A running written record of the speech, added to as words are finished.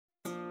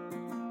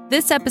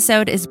This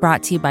episode is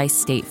brought to you by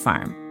State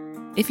Farm.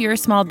 If you're a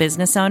small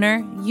business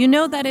owner, you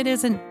know that it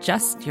isn't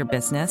just your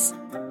business,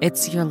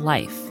 it's your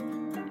life.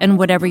 And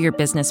whatever your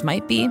business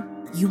might be,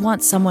 you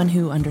want someone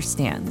who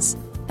understands.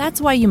 That's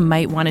why you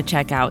might want to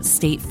check out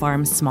State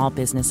Farm Small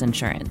Business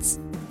Insurance.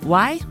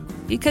 Why?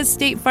 Because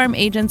State Farm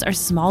agents are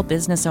small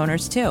business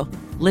owners too,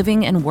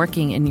 living and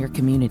working in your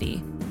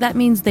community. That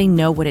means they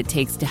know what it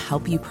takes to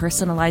help you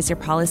personalize your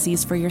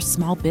policies for your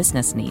small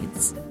business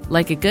needs.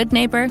 Like a good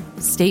neighbor,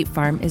 State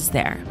Farm is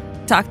there.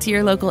 Talk to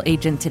your local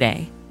agent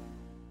today.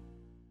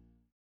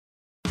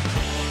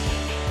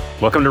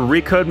 Welcome to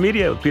Recode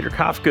Media with Peter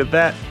Kafka.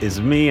 That is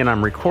me, and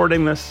I'm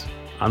recording this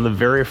on the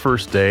very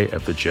first day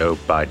of the Joe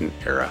Biden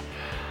era.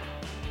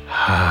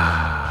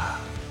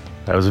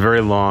 That was a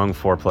very long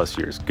 4+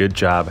 years. Good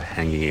job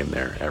hanging in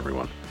there,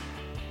 everyone.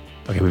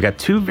 Okay, we've got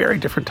two very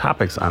different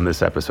topics on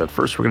this episode.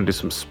 First, we're going to do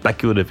some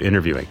speculative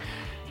interviewing,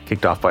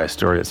 kicked off by a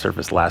story that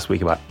surfaced last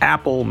week about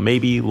Apple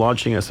maybe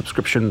launching a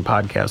subscription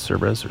podcast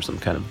service or some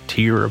kind of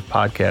tier of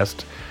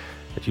podcast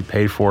that you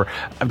pay for.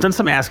 I've done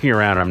some asking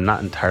around. I'm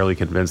not entirely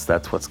convinced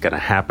that's what's going to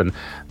happen.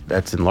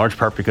 That's in large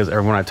part because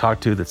everyone I talk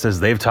to that says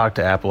they've talked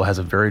to Apple has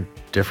a very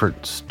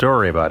different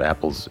story about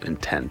Apple's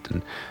intent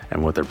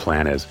and what their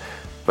plan is.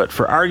 But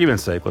for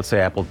argument's sake, let's say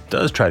Apple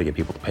does try to get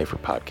people to pay for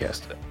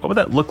podcasts. What would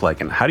that look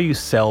like? And how do you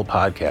sell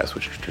podcasts,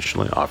 which are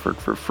traditionally offered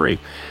for free?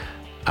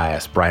 I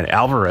asked Brian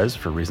Alvarez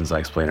for reasons I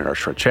explained in our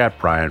short chat.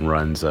 Brian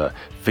runs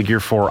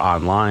Figure 4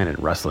 Online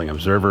and Wrestling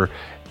Observer.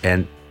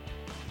 And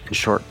in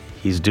short,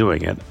 he's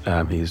doing it.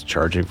 He's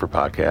charging for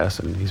podcasts,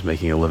 and he's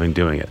making a living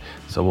doing it.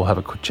 So we'll have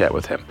a quick chat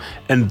with him.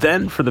 And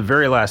then for the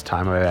very last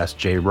time, I asked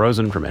Jay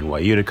Rosen from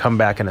NYU to come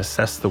back and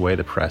assess the way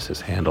the press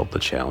has handled the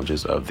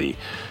challenges of the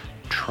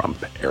Trump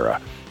era.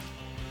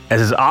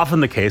 As is often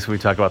the case when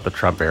we talk about the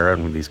Trump era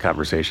and with these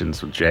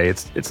conversations with Jay,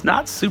 it's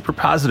not super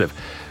positive.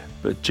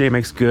 But Jay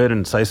makes good and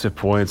incisive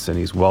points, and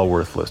he's well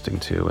worth listening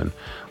to. And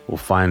we'll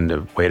find a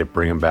way to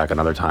bring him back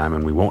another time,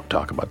 and we won't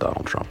talk about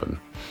Donald Trump, and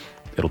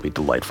it'll be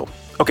delightful.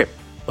 Okay.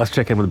 Let's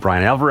check in with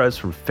Brian Alvarez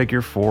from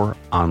Figure 4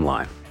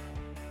 Online.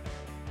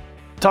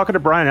 Talking to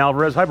Brian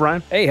Alvarez. Hi,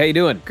 Brian. Hey, how you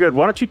doing? Good.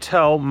 Why don't you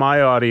tell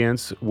my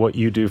audience what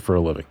you do for a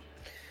living?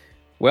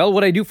 Well,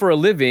 what I do for a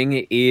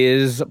living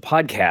is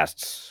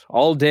podcasts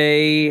all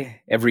day,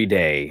 every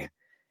day.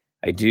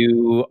 I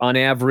do, on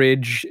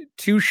average,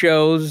 2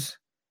 shows,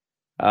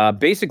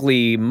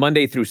 basically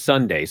Monday through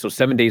Sunday, so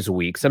 7 days a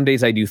week. Some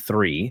days I do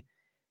 3.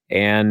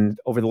 And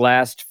over the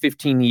last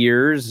 15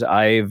 years,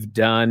 I've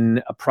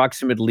done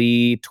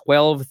approximately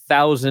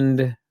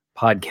 12,000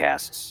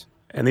 podcasts.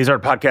 And these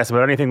aren't podcasts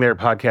about anything. They're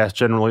podcasts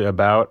generally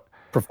about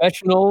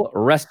professional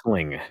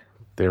wrestling.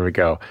 There we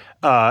go.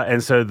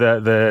 And so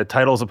the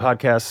titles of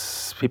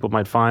podcasts people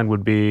might find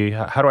would be,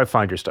 how do I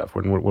find your stuff?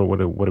 What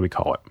do we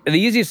call it? The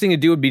easiest thing to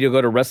do would be to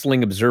go to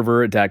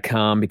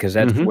WrestlingObserver.com because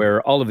that's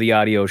where all of the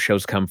audio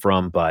shows come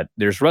from. But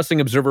there's Wrestling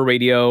Observer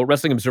Radio,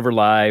 Wrestling Observer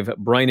Live,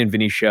 Brian and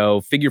Vinny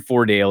Show, Figure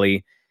 4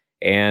 Daily.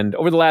 And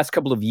over the last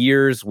couple of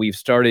years, we've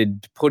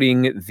started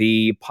putting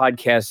the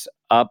podcasts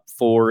up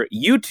for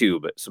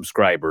YouTube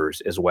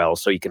subscribers as well.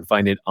 So you can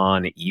find it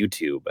on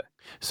YouTube.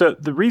 So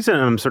the reason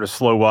I'm sort of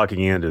slow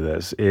walking into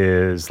this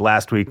is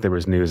last week there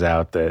was news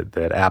out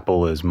that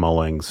Apple is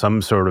mulling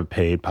some sort of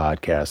paid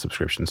podcast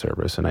subscription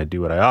service. And I do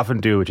what I often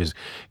do, which is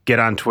get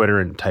on Twitter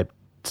and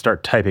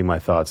start typing my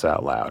thoughts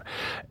out loud.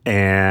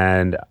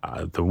 And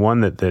the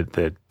one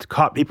that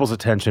caught people's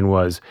attention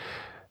was,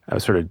 I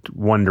was sort of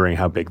wondering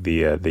how big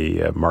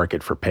the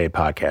market for paid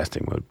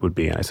podcasting would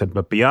be. And I said,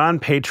 but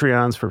beyond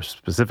Patreons for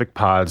specific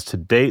pods, to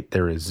date,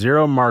 there is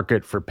zero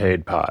market for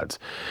paid pods.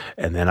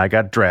 And then I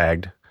got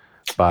dragged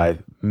by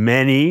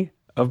many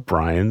of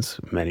Brian's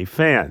many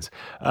fans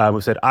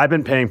who said, I've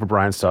been paying for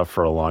Brian's stuff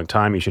for a long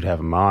time. You should have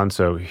him on.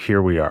 So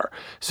here we are.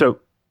 So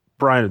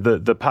Brian,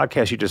 the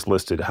podcasts you just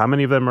listed, how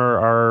many of them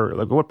are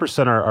like, what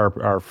percent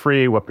are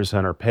free? What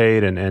percent are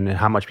paid? And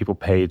how much people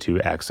pay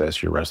to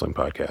access your wrestling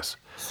podcasts?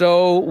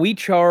 So we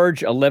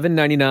charge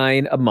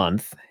 $11.99 a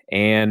month.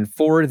 And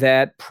for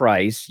that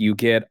price, you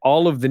get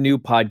all of the new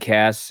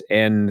podcasts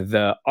and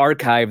the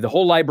archive, the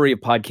whole library of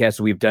podcasts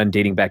we've done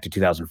dating back to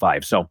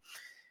 2005. So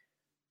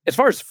as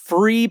far as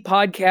free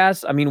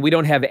podcasts, I mean, we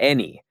don't have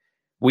any.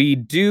 We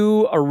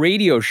do a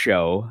radio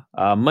show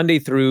Monday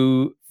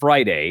through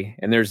Friday,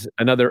 and there's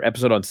another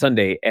episode on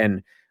Sunday.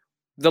 And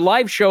the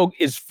live show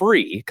is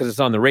free because it's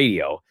on the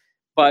radio,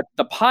 but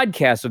the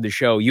podcast of the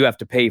show you have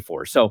to pay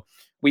for. So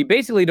we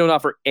basically don't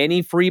offer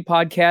any free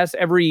podcasts.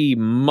 Every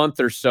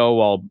month or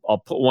so, I'll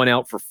put one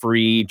out for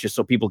free just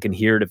so people can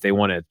hear it if they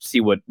want to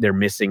see what they're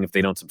missing if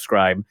they don't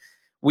subscribe.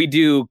 We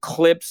do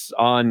clips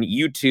on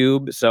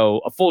YouTube. So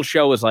a full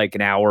show is like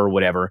an hour or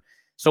whatever.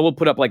 So we'll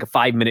put up like a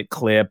 5-minute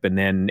clip, and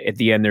then at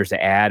the end there's an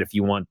ad. If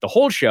you want the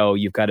whole show,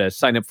 you've got to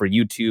sign up for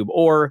YouTube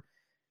or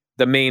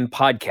the main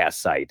podcast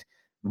site.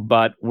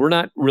 But we're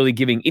not really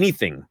giving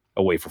anything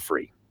away for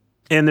free.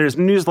 And there's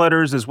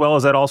newsletters as well.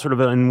 Is that all sort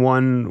of in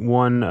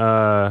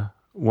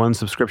one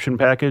subscription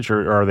package,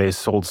 or are they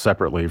sold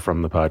separately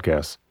from the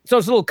podcasts? So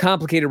it's a little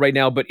complicated right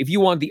now, but if you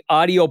want the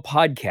audio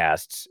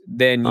podcasts,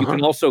 then you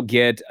can also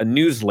get a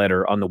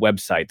newsletter on the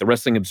website, the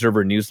Wrestling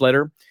Observer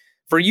newsletter.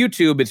 For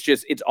YouTube,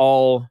 it's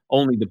all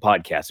only the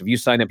podcast. If you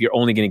sign up, you're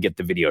only going to get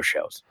the video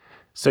shows.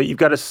 So you've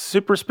got a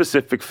super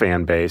specific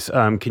fan base.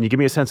 Can you give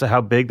me a sense of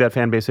how big that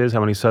fan base is, how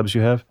many subs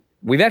you have?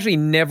 We've actually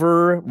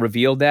never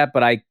revealed that,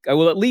 but I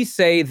will at least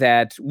say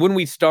that when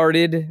we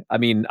started,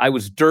 I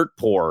was dirt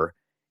poor.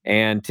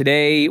 And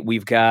today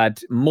we've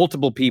got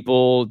multiple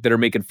people that are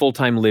making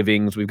full-time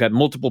livings. We've got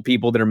multiple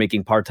people that are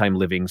making part-time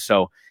livings.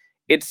 So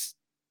it's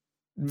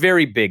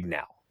very big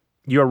now.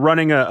 You're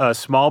running a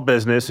small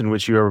business in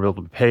which you are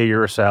able to pay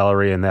your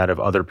salary and that of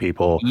other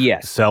people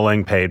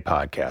selling paid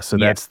podcasts. So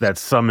that's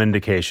some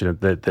indication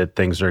that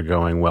things are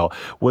going well.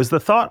 Was the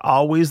thought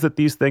always that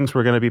these things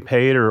were going to be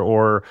paid,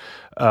 or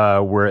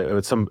were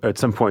at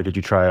some point did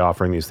you try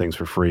offering these things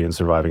for free and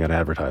surviving on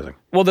advertising?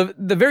 Well,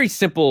 the very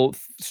simple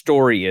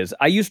story is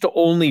I used to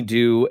only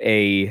do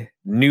a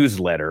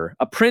newsletter,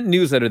 a print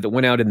newsletter that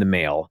went out in the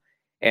mail.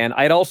 And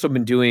I'd also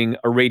been doing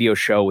a radio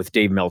show with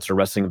Dave Meltzer,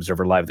 Wrestling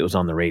Observer Live, that was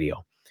on the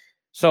radio.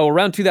 So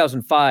around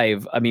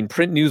 2005,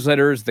 print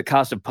newsletters, the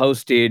cost of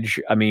postage,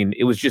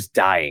 it was just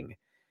dying.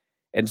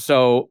 And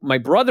so my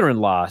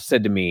brother-in-law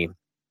said to me,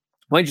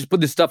 why don't you just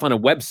put this stuff on a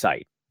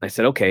website? I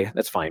said, okay,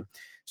 that's fine.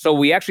 So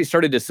we actually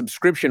started a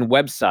subscription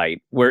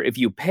website where if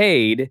you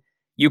paid,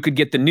 you could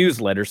get the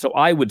newsletter. So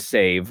I would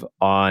save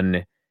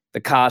on the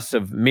costs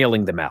of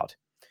mailing them out.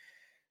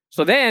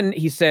 So then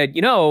he said,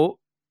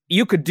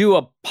 you could do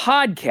a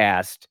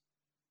podcast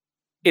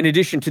in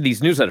addition to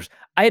these newsletters.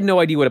 I had no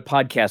idea what a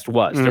podcast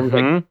was. There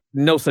was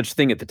no such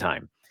thing at the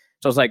time.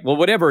 So I was like, well,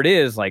 whatever it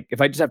is,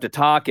 if I just have to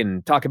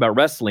talk about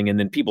wrestling and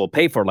then people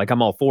pay for it,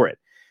 I'm all for it.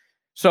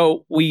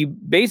 So we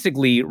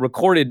basically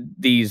recorded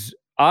these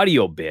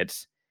audio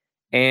bits,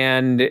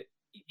 and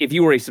if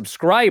you were a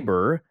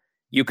subscriber,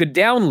 you could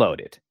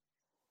download it.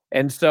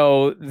 And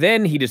so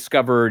then he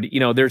discovered,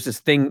 there's this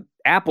thing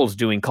Apple's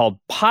doing called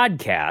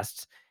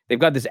podcasts. They've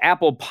got this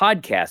Apple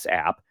Podcast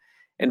app.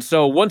 And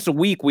so once a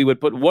week, we would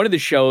put one of the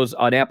shows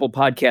on Apple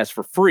Podcasts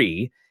for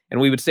free.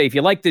 And we would say, if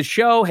you like this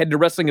show, head to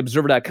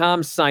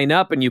WrestlingObserver.com, sign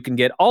up, and you can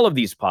get all of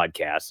these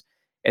podcasts.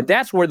 And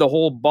that's where the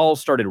whole ball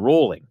started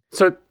rolling.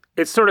 So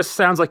it sort of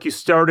sounds like you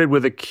started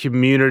with a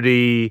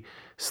community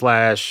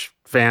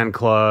 / fan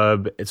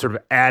club. It sort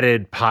of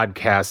added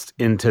podcasts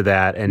into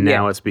that. And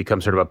now it's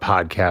become sort of a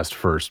podcast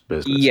first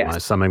business. Yes. Am I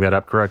summing that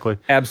up correctly?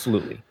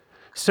 Absolutely.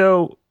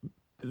 So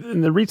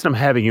the reason I'm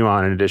having you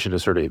on, in addition to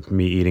sort of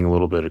me eating a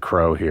little bit of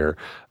crow here,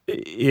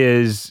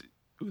 is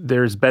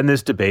there's been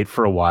this debate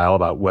for a while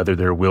about whether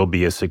there will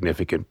be a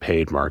significant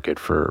paid market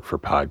for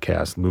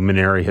podcasts.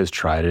 Luminary has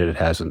tried it.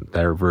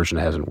 Their version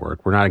hasn't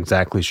worked. We're not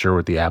exactly sure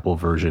what the Apple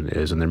version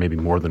is, and there may be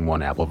more than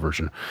one Apple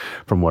version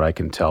from what I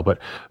can tell. But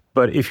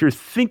if you're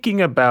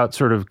thinking about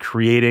sort of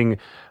creating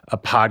a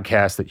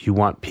podcast that you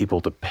want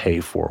people to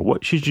pay for,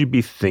 what should you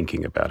be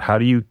thinking about? How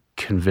do you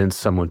convince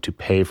someone to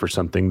pay for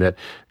something that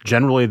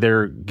generally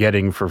they're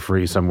getting for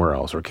free somewhere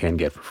else or can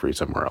get for free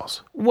somewhere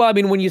else? Well,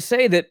 when you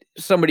say that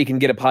somebody can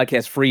get a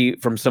podcast free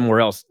from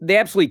somewhere else, they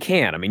absolutely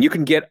can. You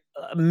can get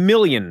 1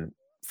 million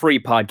free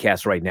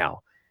podcasts right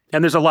now.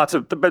 And there's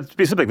but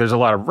specifically, there's a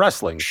lot of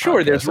wrestling.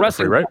 Sure, there's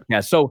wrestling free, right?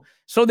 podcasts.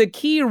 So the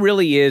key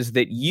really is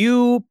that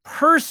you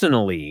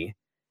personally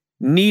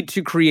need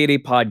to create a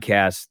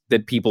podcast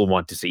that people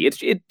want to see.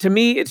 To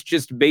me, it's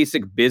just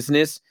basic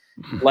business.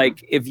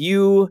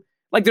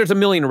 There's 1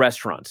 million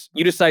restaurants.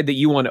 You decide that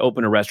you want to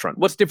open a restaurant.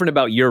 What's different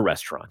about your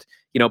restaurant?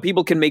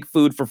 People can make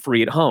food for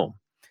free at home.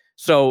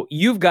 So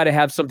you've got to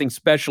have something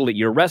special at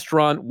your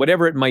restaurant,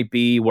 whatever it might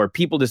be, where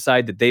people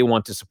decide that they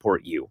want to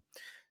support you.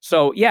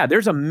 So yeah,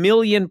 there's 1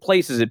 million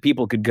places that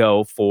people could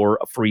go for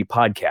a free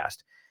podcast.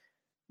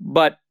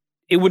 But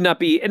it would not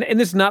be, and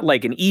this is not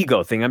like an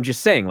ego thing. I'm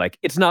just saying,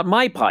 it's not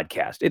my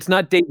podcast. It's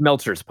not Dave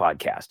Meltzer's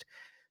podcast.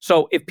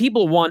 So if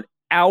people want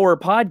our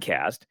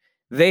podcast,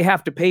 they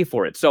have to pay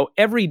for it. So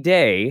every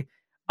day,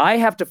 I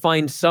have to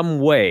find some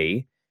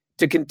way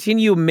to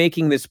continue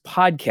making this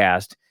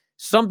podcast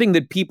something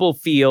that people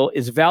feel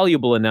is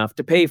valuable enough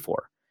to pay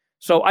for.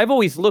 So I've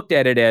always looked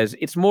at it as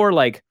it's more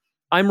like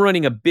I'm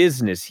running a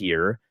business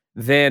here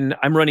than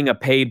I'm running a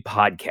paid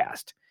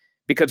podcast,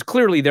 because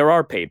clearly there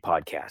are paid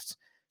podcasts.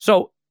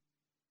 So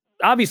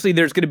obviously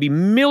there's going to be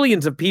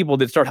millions of people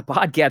that start a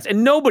podcast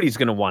and nobody's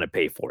going to want to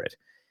pay for it.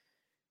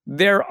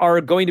 There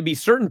are going to be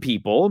certain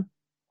people.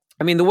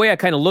 The way I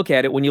kind of look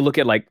at it, when you look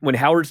at when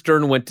Howard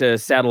Stern went to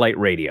satellite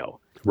radio,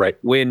 right?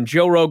 When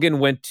Joe Rogan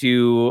went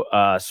to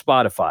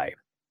Spotify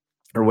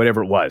or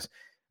whatever it was,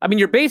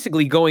 they're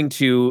basically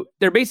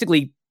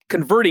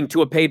converting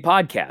to a paid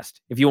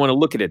podcast, if you want to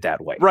look at it that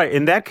way. Right.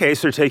 In that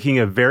case, they're taking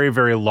a very,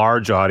 very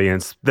large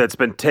audience that's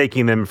been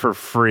taking them for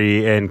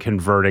free and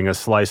converting a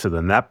slice of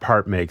them. That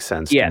part makes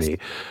sense to me.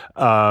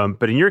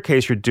 But in your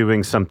case, you're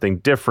doing something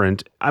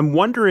different. I'm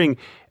wondering,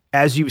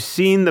 As you've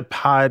seen the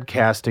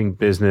podcasting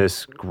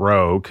business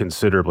grow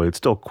considerably, it's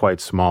still quite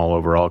small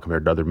overall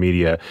compared to other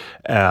media,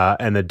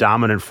 and the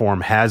dominant form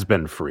has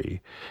been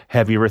free.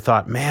 Have you ever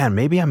thought, man,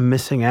 maybe I'm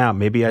missing out.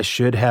 Maybe I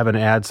should have an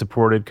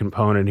ad-supported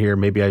component here.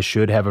 Maybe I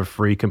should have a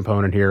free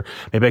component here.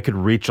 Maybe I could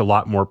reach a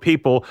lot more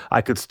people. I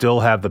could still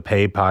have the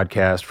paid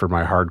podcast for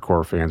my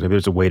hardcore fans. Maybe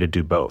there's a way to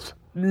do both.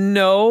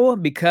 No,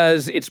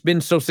 because it's been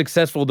so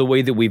successful the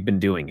way that we've been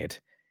doing it.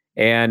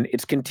 And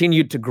it's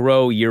continued to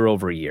grow year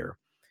over year.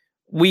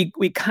 We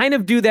kind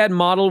of do that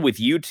model with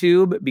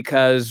YouTube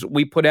because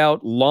we put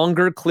out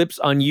longer clips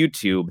on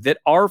YouTube that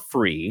are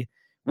free,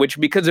 which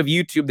because of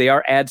YouTube, they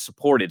are ad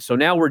supported. So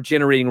now we're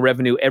generating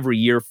revenue every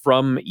year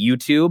from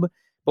YouTube,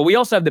 but we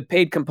also have the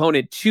paid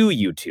component to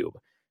YouTube.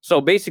 So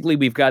basically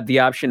we've got the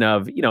option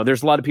of,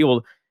 there's a lot of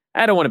people,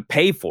 I don't want to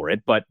pay for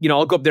it, but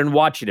I'll go up there and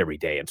watch it every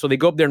day. And so they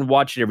go up there and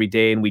watch it every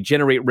day, and we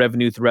generate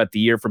revenue throughout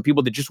the year from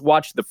people that just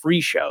watch the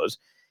free shows.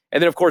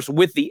 And then of course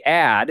with the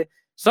ad,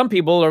 some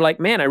people are like,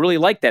 man, I really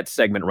like that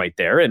segment right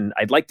there, and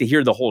I'd like to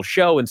hear the whole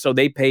show, and so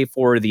they pay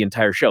for the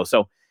entire show.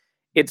 So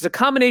it's a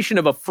combination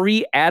of a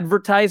free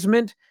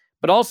advertisement,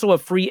 but also a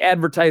free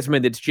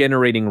advertisement that's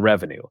generating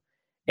revenue.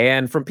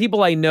 And from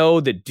people I know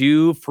that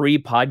do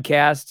free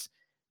podcasts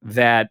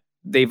that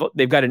they've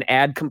got an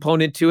ad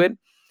component to it,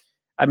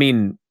 I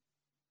mean,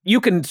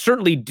 you can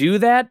certainly do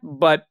that,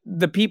 but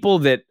the people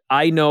that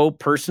I know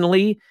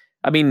personally,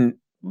 I mean,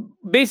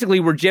 basically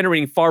we're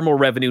generating far more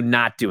revenue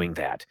not doing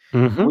that.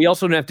 Mm-hmm. We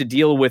also don't have to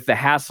deal with the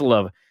hassle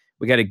of,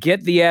 we got to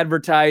get the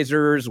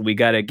advertisers, we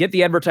got to get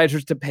the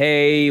advertisers to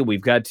pay, we've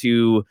got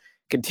to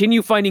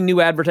continue finding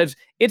new advertisers.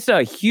 It's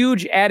a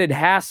huge added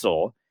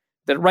hassle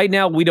that right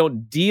now we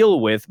don't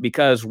deal with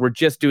because we're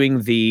just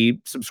doing the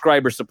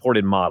subscriber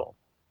supported model.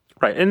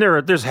 Right. And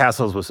there's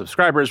hassles with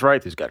subscribers,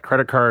 right? There's got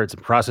credit cards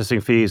and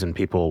processing fees, and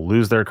people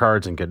lose their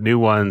cards and get new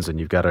ones, and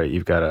you've got to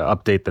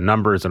update the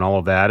numbers and all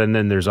of that. And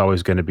then there's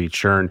always going to be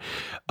churn.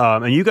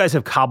 And you guys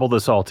have cobbled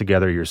this all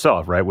together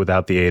yourself, right?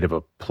 Without the aid of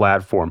a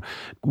platform.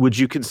 Would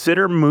you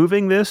consider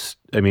moving this?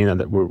 I mean,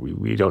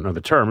 we don't know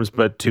the terms,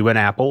 but to an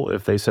Apple,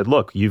 if they said,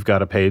 look, you've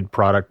got a paid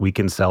product, we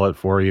can sell it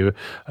for you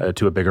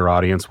to a bigger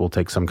audience, we'll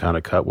take some kind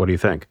of cut. What do you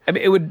think? I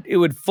mean, it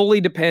would fully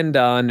depend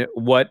on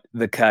what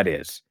the cut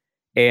is.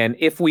 And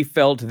if we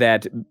felt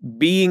that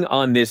being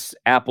on this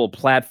Apple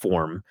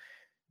platform,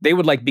 they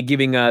would be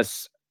giving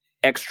us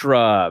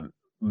extra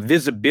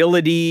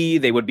visibility,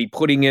 they would be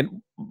putting it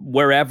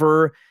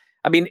wherever.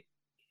 I mean,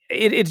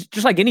 it's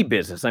just like any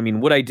business. I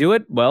mean, would I do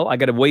it? Well, I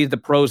got to weigh the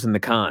pros and the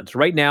cons.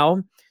 Right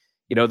now,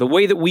 the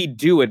way that we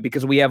do it,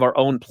 because we have our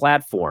own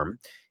platform,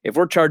 if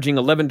we're charging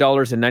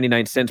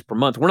 $11.99 per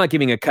month, we're not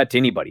giving a cut to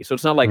anybody. So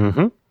it's not like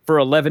for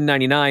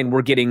 $11.99,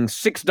 we're getting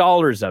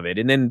 $6 of it.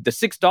 And then the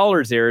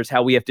 $6 there is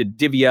how we have to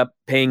divvy up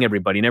paying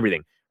everybody and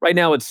everything. Right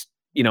now, it's,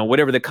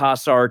 whatever the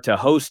costs are to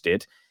host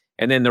it.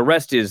 And then the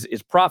rest is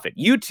profit.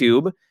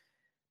 YouTube,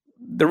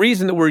 the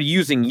reason that we're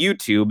using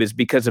YouTube is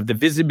because of the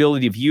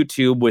visibility of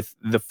YouTube with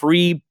the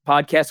free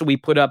podcasts that we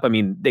put up. I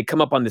mean, they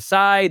come up on the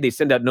side, they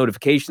send out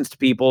notifications to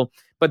people,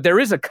 but there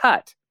is a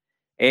cut.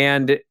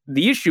 And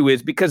the issue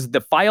is because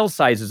the file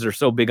sizes are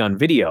so big on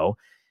video,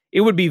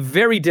 it would be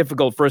very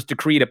difficult for us to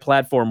create a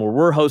platform where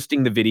we're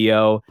hosting the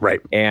video, right,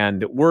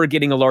 and we're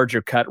getting a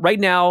larger cut. Right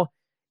now,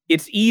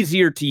 it's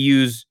easier to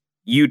use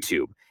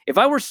YouTube. If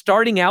I were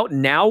starting out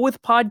now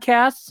with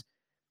podcasts,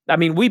 I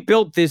mean, we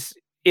built this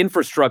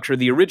infrastructure,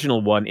 the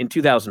original one, in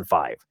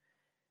 2005.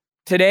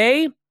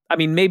 Today, I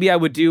mean, maybe I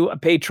would do a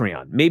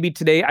Patreon. Maybe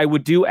today I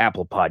would do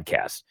Apple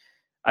Podcasts.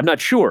 I'm not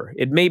sure.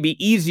 It may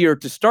be easier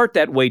to start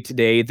that way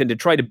today than to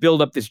try to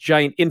build up this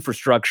giant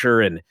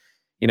infrastructure and,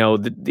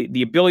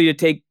 the ability to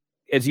take,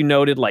 as you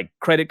noted, like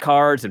credit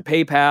cards and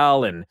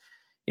PayPal and,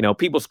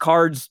 people's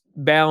cards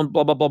bound,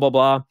 blah, blah, blah, blah,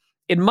 blah.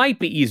 It might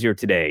be easier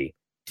today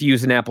to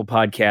use an Apple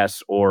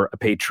Podcast or a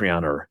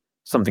Patreon or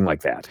something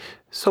like that.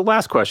 So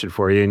last question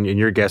for you, and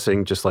you're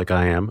guessing just like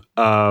I am.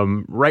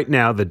 Right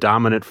now, the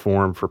dominant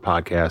form for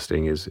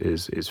podcasting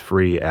is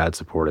free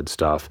ad-supported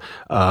stuff.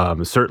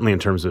 Certainly in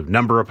terms of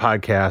number of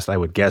podcasts, I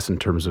would guess in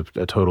terms of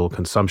total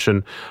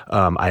consumption.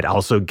 I'd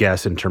also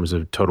guess in terms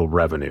of total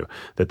revenue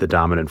that the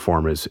dominant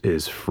form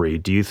is free.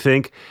 Do you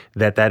think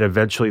that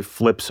eventually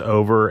flips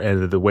over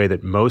and the way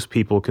that most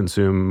people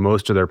consume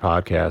most of their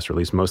podcasts, or at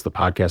least most of the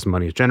podcast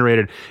money is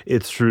generated,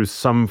 it's through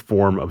some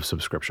form of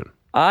subscription?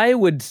 I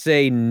would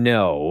say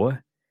no,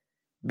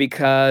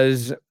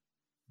 because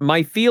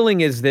my feeling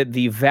is that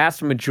the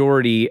vast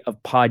majority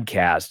of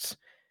podcasts,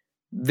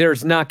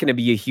 there's not going to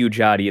be a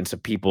huge audience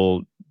of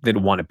people that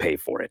want to pay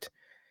for it.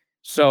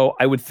 So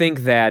I would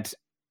think that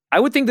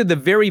the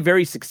very,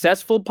 very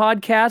successful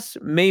podcasts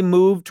may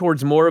move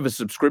towards more of a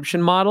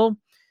subscription model,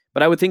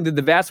 but I would think that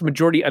the vast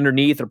majority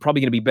underneath are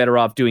probably going to be better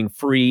off doing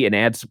free and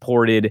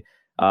ad-supported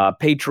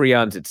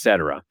Patreons,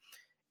 etc.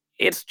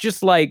 It's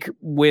just like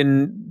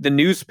when the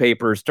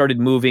newspaper started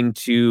moving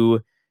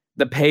to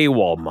the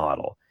paywall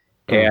model.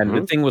 And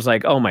the thing was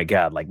like, oh my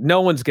God, like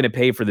no one's going to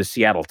pay for the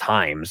Seattle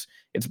Times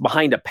it's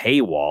behind a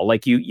paywall.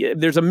 Like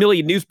there's a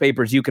million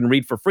newspapers you can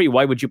read for free.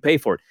 Why would you pay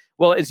for it?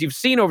 Well, as you've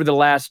seen over the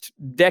last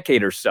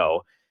decade or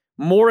so,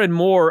 more and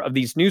more of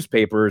these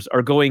newspapers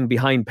are going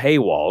behind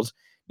paywalls.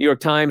 New York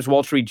Times,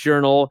 Wall Street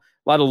Journal,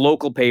 a lot of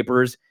local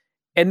papers,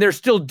 and they're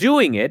still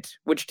doing it,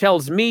 which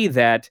tells me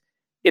that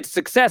it's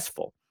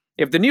successful.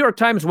 If the New York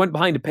Times went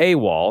behind a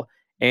paywall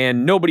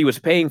and nobody was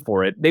paying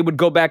for it, they would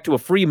go back to a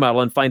free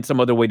model and find some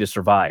other way to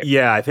survive.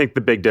 Yeah, I think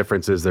the big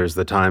difference is there's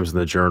the Times and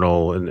the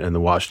Journal and the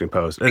Washington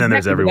Post, and then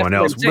there's everyone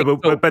else.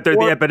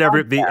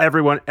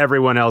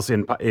 Everyone else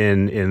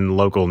in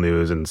local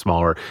news and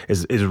smaller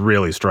is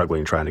really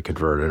struggling trying to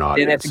convert an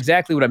audience. And that's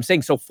exactly what I'm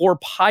saying. So for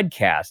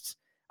podcasts,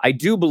 I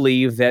do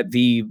believe that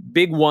the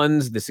big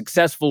ones, the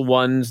successful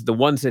ones, the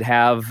ones that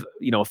have,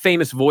 a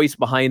famous voice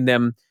behind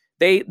them,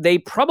 they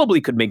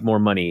probably could make more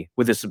money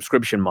with a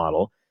subscription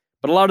model.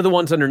 But a lot of the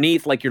ones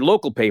underneath, like your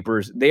local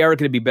papers, they are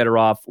going to be better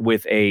off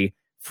with a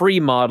free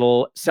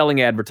model,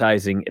 selling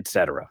advertising,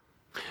 etc.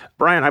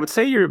 Brian, I would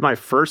say you're my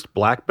first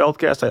black belt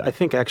guest. I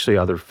think actually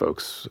other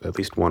folks, at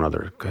least one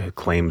other,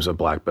 claims a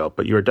black belt,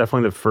 but you are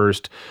definitely the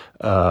first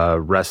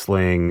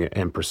wrestling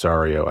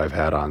impresario I've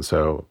had on.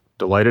 So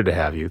delighted to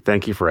have you.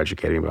 Thank you for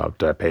educating about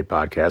paid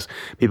podcasts.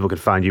 People can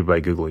find you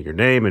by Googling your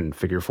name and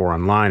Figure 4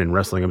 Online and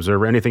Wrestling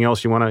Observer. Anything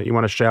else you want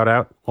to shout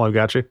out while I've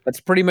got you? That's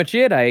pretty much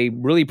it. I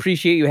really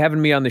appreciate you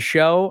having me on the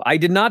show. I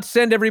did not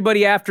send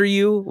everybody after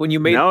you when you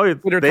made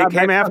Twitter. They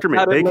came after me.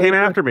 They came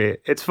after me.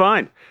 It's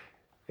fine.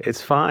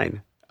 It's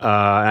fine.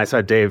 I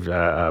saw Dave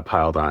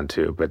piled on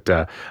too.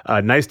 But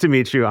nice to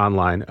meet you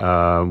online.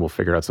 We'll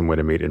figure out some way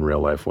to meet in real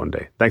life one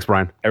day. Thanks,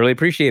 Brian. I really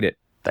appreciate it.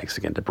 Thanks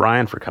again to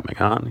Brian for coming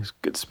on. He's a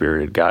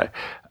good-spirited guy.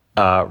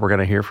 We're going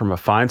to hear from a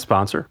fine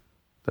sponsor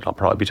that I'll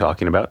probably be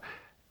talking about,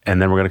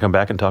 and then we're going to come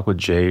back and talk with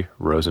Jay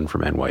Rosen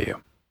from NYU.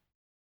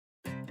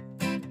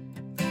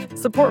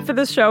 Support for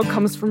this show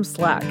comes from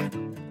Slack.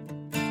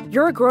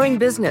 You're a growing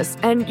business,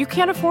 and you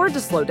can't afford to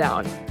slow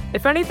down.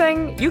 If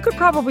anything, you could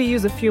probably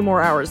use a few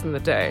more hours in the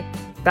day.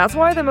 That's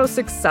why the most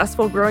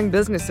successful growing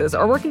businesses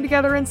are working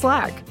together in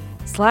Slack.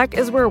 Slack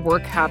is where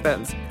work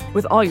happens,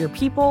 with all your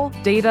people,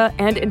 data,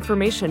 and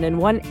information in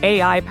one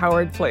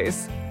AI-powered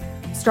place.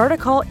 Start a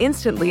call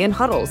instantly in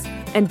huddles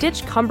and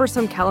ditch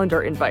cumbersome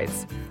calendar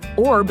invites.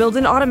 Or build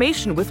an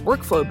automation with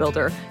Workflow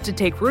Builder to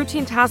take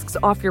routine tasks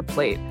off your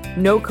plate.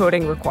 No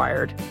coding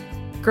required.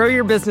 Grow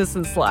your business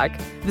in Slack.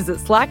 Visit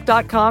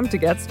slack.com to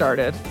get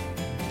started.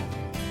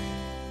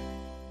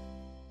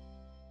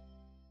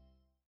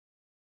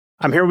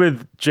 I'm here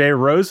with Jay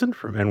Rosen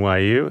from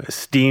NYU,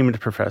 esteemed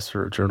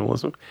professor of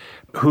journalism,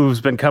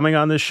 who's been coming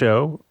on this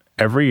show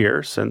every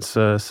year since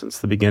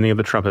the beginning of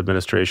the Trump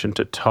administration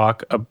to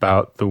talk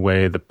about the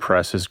way the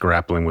press is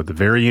grappling with the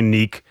very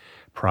unique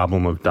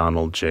problem of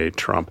Donald J.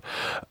 Trump.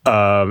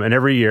 And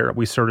every year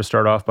we sort of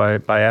start off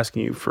by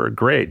asking you for a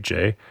grade,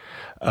 Jay.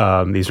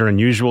 These are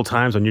unusual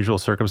times, unusual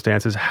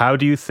circumstances. How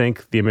do you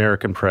think the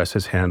American press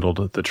has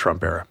handled the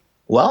Trump era?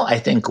 Well, I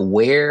think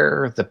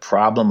where the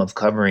problem of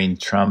covering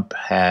Trump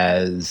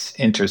has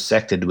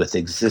intersected with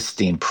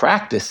existing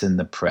practice in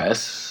the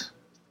press,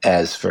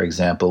 as, for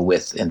example,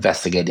 with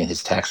investigating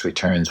his tax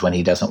returns when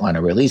he doesn't want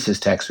to release his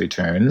tax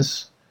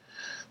returns,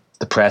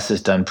 the press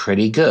has done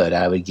pretty good.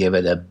 I would give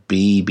it a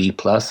B, B+,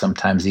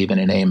 sometimes even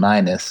an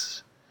A-.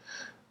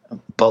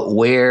 But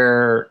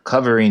where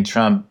covering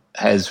Trump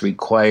has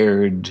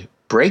required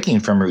breaking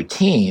from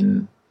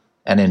routine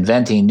and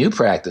inventing new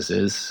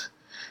practices,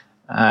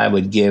 I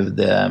would give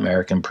the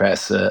American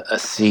press a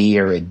C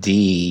or a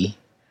D,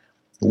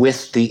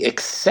 with the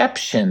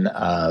exception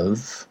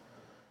of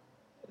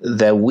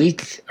the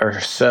week or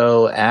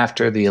so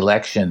after the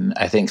election.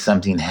 I think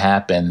something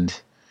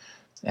happened,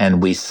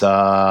 and we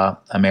saw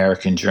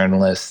American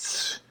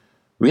journalists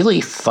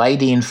really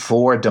fighting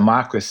for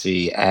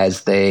democracy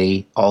as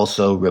they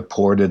also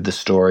reported the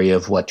story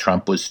of what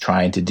Trump was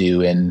trying to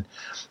do in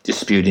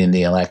disputing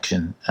the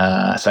election.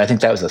 So I think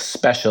that was a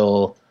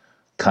special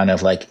kind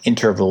of like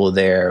interval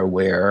there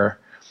where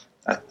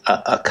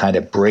a kind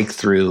of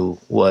breakthrough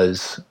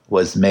was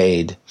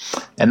made.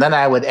 And then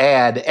I would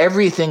add,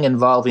 everything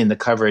involving the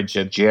coverage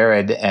of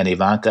Jared and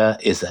Ivanka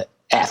is an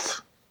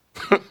F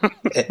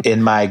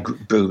in my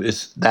group.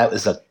 That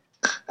was a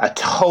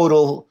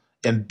total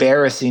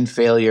embarrassing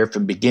failure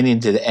from beginning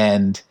to the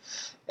end.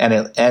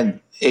 And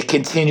it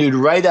continued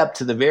right up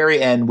to the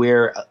very end,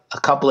 where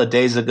a couple of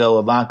days ago,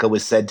 Ivanka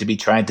was said to be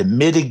trying to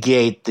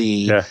mitigate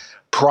the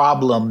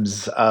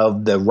problems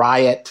of the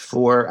riot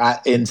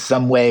in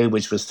some way,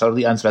 which was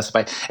totally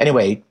unspecified.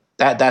 Anyway,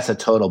 that's a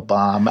total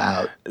bomb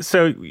out.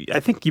 So I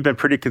think you've been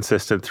pretty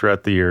consistent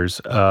throughout the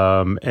years.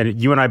 And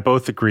you and I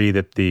both agree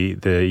that the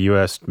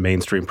U.S.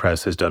 mainstream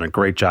press has done a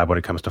great job when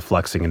it comes to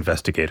flexing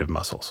investigative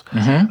muscles.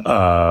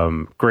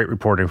 Mm-hmm. Great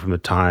reporting from the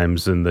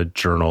Times and the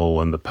Journal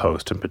and the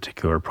Post, in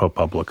particular,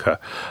 ProPublica.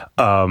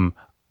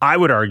 I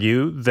would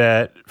argue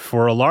that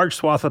for a large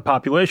swath of the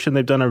population,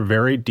 they've done a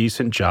very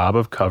decent job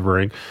of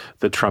covering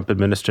the Trump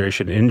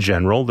administration in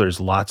general. There's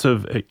lots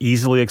of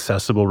easily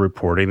accessible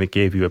reporting that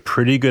gave you a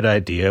pretty good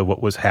idea of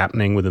what was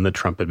happening within the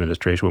Trump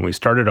administration. When we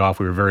started off,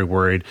 we were very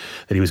worried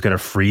that he was going to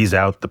freeze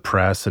out the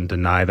press and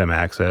deny them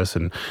access.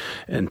 And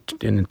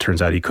it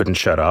turns out he couldn't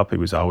shut up. He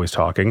was always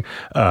talking.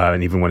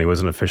 And even when he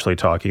wasn't officially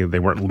talking, they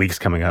weren't leaks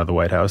coming out of the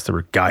White House. There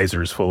were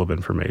geysers full of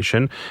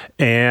information.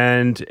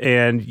 And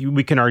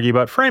we can argue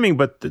about framing,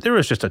 but there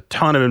was just a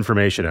ton of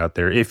information out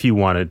there if you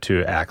wanted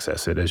to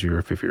access it if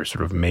you're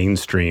sort of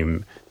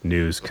mainstream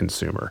news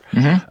consumer.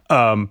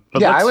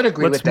 Mm-hmm. I would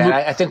agree with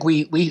that. I think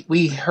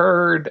we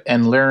heard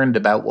and learned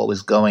about what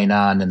was going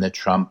on in the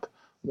Trump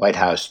White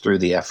House through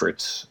the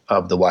efforts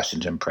of the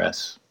Washington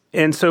press.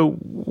 And so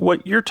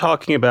what you're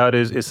talking about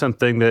is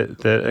something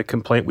that a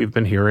complaint we've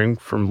been hearing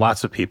from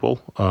lots of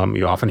people.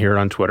 You often hear it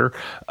on Twitter.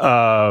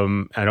 I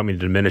don't mean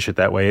to diminish it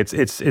that way.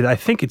 I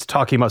think it's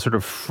talking about sort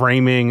of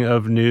framing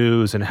of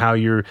news and how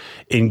you're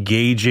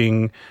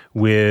engaging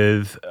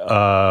with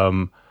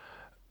the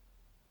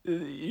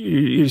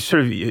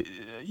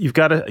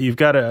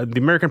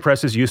American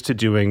press is used to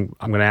doing,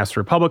 I'm going to ask the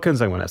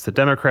Republicans, I'm going to ask the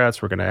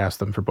Democrats, we're going to ask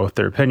them for both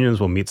their opinions,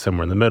 we'll meet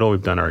somewhere in the middle,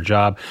 we've done our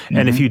job. Mm-hmm.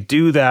 And if you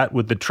do that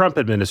with the Trump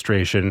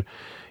administration,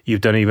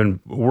 you've done an even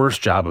worse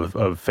job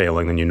of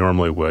failing than you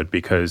normally would,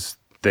 because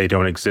they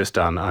don't exist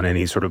on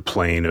any sort of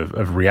plane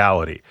of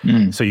reality.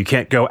 Mm. So you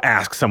can't go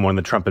ask someone in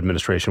the Trump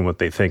administration what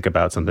they think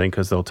about something,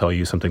 because they'll tell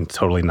you something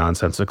totally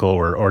nonsensical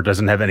or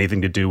doesn't have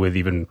anything to do with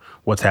even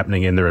what's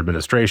happening in their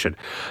administration.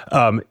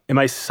 Am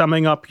I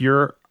summing up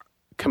your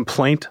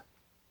complaint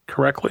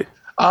correctly?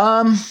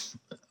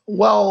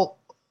 Well,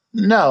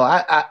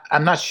 no,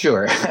 I'm not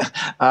sure.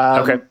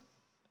 Okay.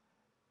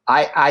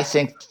 I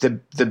think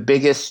the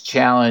biggest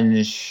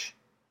challenge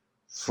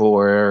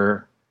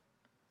for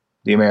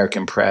the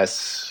American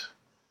press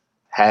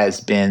has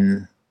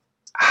been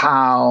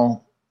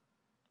how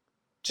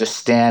to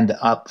stand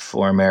up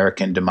for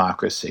American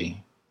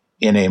democracy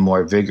in a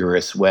more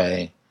vigorous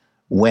way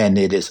when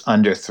it is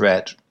under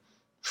threat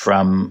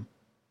from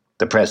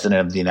the President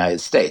of the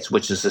United States,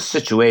 which is a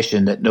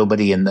situation that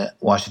nobody in the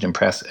Washington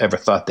press ever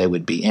thought they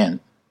would be in.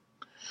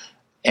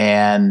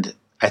 And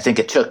I think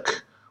it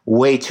took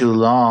way too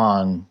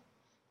long.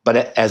 But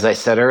as I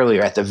said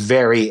earlier, at the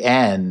very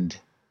end,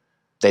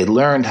 they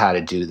learned how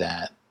to do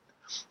that.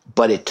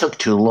 But it took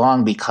too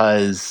long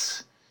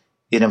because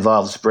it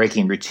involves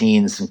breaking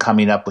routines and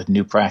coming up with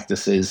new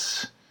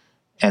practices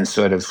and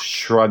sort of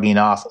shrugging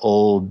off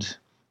old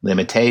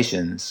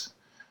limitations.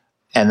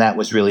 And that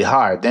was really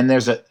hard. Then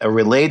there's a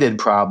related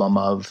problem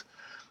of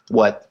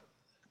what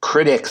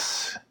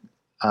critics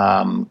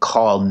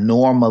call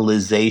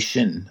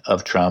normalization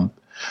of Trump.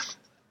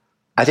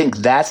 I think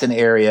that's an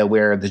area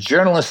where the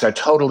journalists are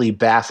totally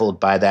baffled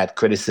by that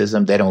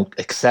criticism. They don't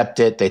accept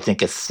it. They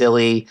think it's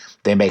silly.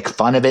 They make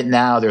fun of it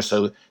now. They're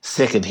so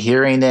sick of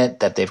hearing it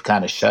that they've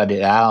kind of shut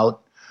it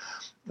out.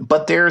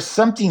 But there's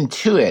something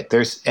to it.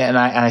 And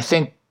I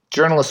think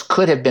journalists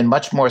could have been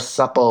much more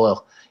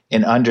supple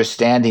in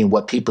understanding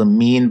what people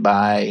mean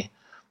by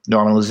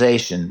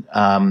normalization.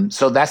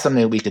 So that's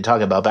something that we could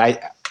talk about.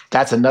 But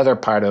that's another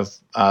part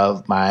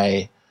of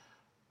my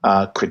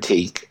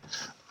critique.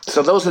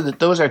 So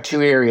those are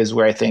two areas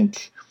where I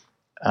think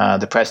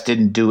the press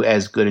didn't do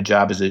as good a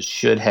job as it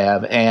should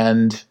have.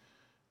 And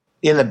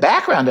in the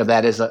background of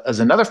that is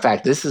another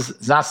fact. This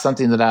is not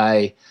something that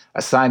I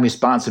assign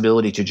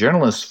responsibility to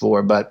journalists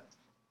for, but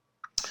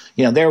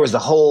there was a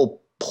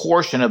whole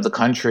portion of the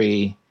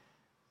country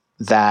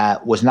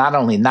that was not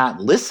only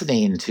not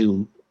listening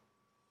to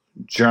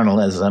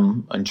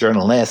journalism and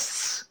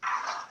journalists,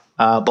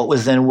 but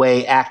was in a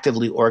way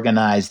actively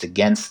organized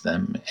against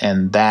them.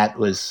 And that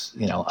was,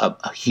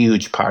 a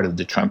huge part of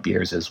the Trump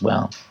years as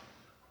well.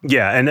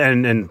 Yeah,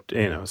 and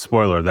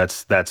spoiler,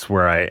 that's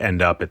where I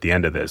end up at the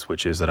end of this,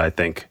 which is that I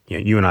think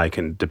you and I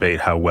can debate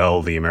how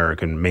well the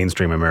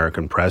mainstream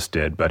American press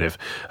did, but if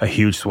a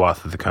huge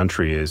swath of the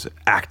country is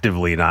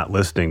actively not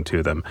listening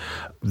to them,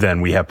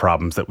 then we have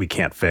problems that we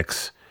can't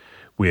fix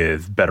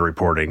with better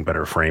reporting,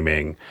 better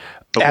framing.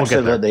 But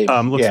absolutely.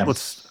 We'll get there.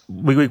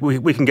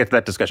 We can get to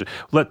that discussion.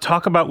 Let's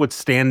talk about what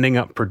standing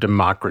up for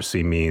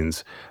democracy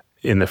means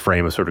in the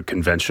frame of sort of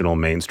conventional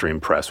mainstream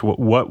press.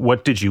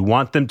 What did you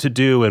want them to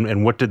do,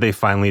 and what did they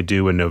finally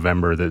do in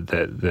November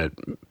that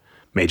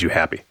made you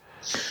happy?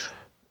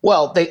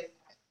 Well,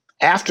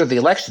 after the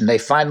election, they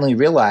finally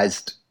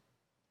realized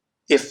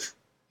if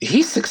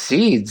he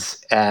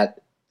succeeds at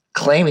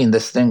claiming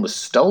this thing was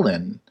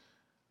stolen,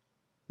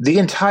 the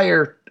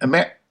entire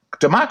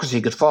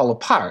democracy could fall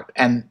apart,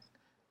 and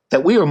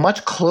that we were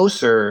much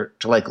closer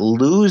to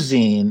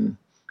losing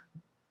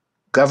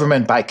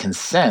government by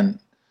consent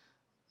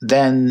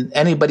than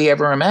anybody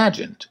ever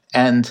imagined.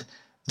 And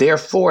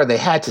therefore, they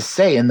had to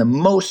say in the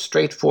most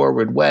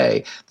straightforward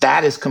way,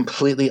 that is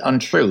completely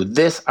untrue.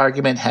 This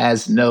argument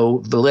has no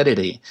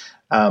validity.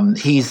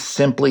 He's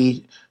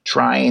simply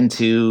trying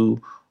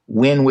to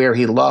win where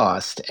he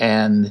lost.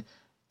 And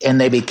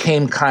they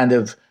became kind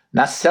of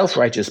not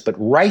self-righteous, but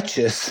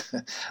righteous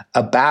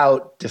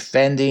about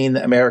defending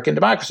American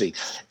democracy.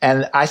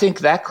 And I think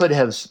that could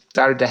have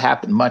started to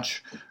happen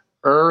much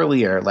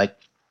earlier. And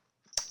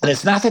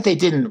it's not that they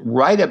didn't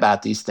write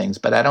about these things,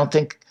 but I don't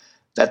think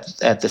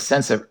that the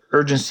sense of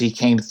urgency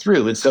came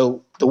through. And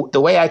so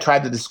the way I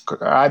tried to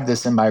describe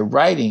this in my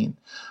writing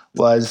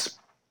was,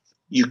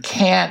 you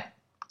can't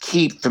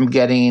keep from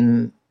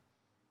getting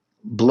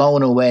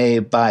blown away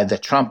by the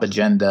Trump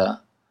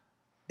agenda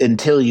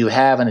until you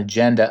have an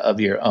agenda of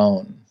your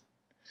own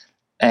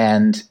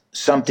and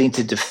something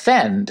to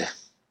defend.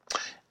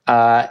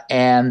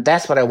 And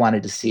that's what I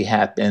wanted to see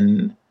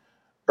happen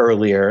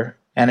earlier.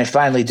 And I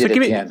finally did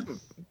again.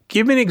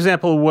 Give me an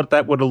example of what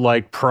that would have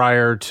liked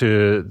prior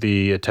to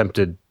the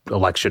attempted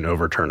election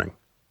overturning.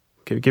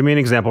 Give me an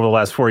example of the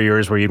last 4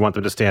 years where you'd want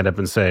them to stand up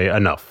and say,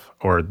 enough,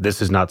 or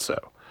this is not so,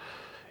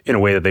 in a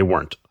way that they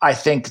weren't. I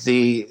think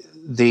the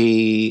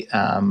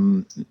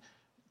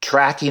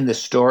tracking the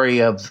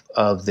story of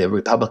the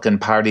Republican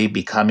Party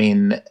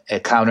becoming a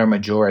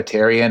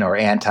counter-majoritarian or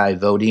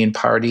anti-voting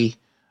party,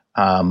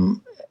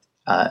 and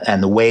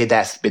the way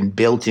that's been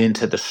built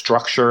into the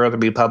structure of the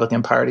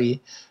Republican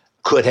Party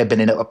could have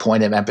been a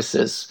point of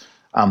emphasis.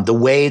 The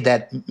way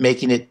that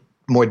making it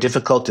more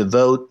difficult to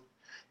vote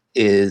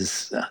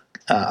is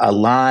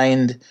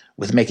aligned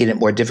with making it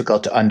more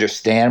difficult to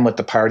understand what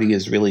the party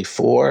is really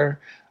for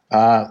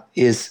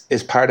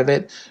is part of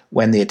it.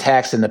 When the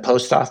attacks in the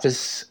post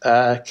office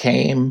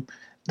came,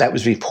 that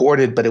was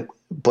reported,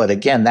 but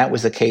again, that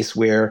was a case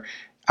where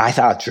I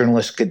thought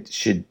journalists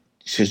should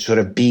sort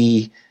of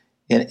be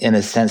in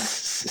a sense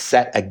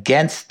set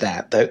against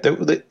that.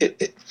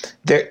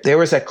 There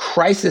was a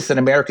crisis in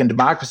American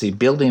democracy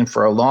building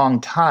for a long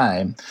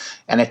time,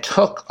 and it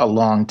took a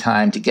long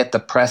time to get the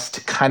press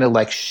to kind of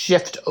like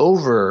shift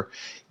over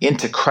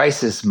into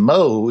crisis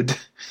mode,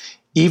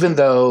 even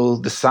though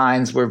the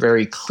signs were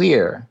very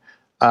clear.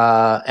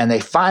 And they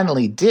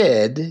finally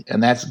did,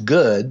 and that's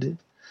good.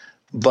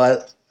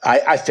 But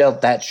I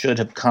felt that should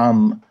have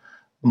come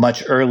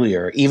much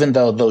earlier, even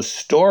though those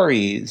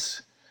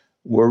stories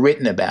were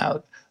written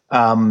about.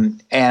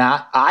 And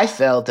I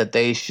felt that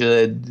they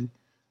should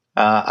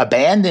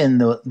abandon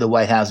the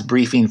White House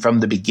briefing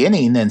from the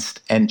beginning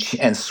and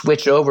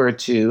switch over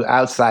to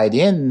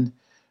outside-in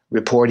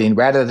reporting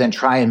rather than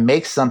try and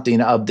make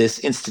something of this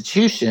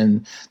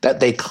institution that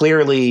the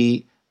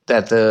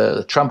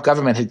Trump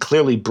government had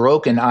clearly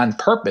broken on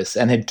purpose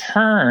and had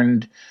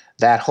turned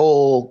that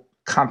whole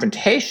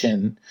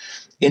confrontation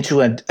into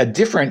a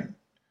different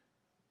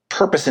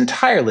purpose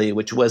entirely,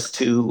 which was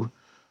to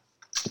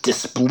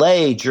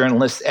display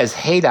journalists as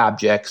hate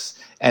objects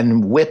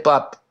and whip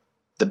up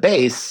the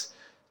base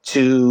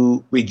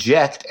to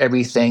reject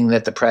everything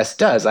that the press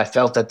does. I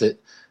felt that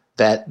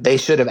they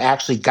should have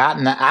actually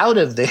gotten out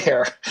of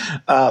there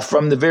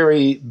from the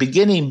very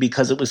beginning,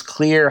 because it was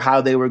clear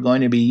how they were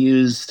going to be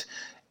used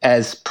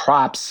as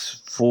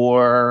props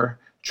for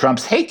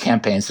Trump's hate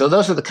campaign. So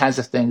those are the kinds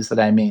of things that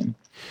I mean.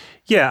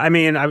 Yeah, I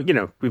mean,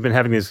 we've been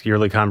having these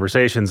yearly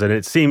conversations, and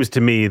it seems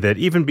to me that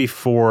even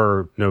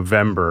before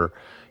November,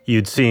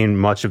 you'd seen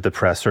much of the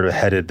press sort of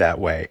headed that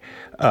way,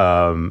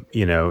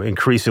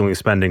 increasingly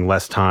spending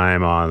less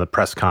time on the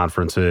press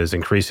conferences,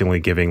 increasingly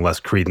giving less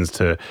credence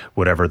to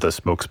whatever the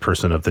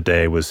spokesperson of the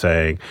day was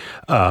saying.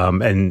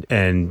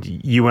 And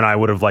you and I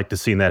would have liked to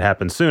seen that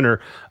happen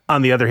sooner.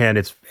 On the other hand,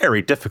 it's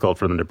very difficult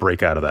for them to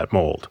break out of that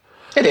mold.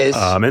 It is.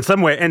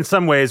 In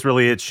some ways,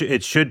 really, it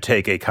should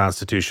take a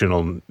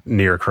constitutional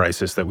near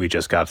crisis that we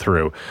just got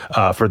through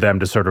for them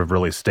to sort of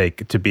really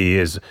to be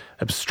as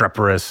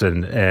obstreperous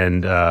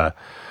and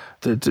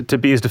to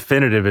be as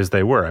definitive as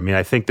they were. I mean,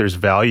 I think there's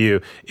value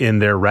in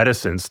their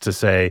reticence to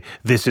say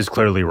this is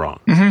clearly wrong,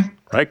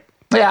 right?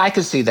 Yeah, I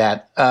could see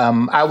that.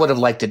 I would have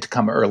liked it to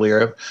come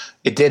earlier.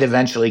 It did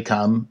eventually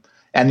come,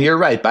 and you're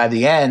right. By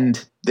the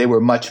end, they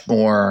were much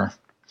more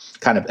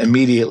kind of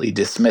immediately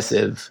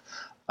dismissive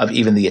of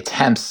even the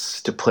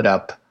attempts to put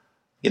up,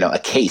 a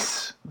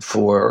case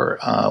for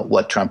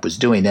what Trump was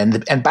doing.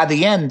 And by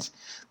the end,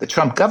 the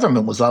Trump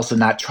government was also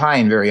not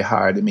trying very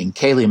hard. I mean,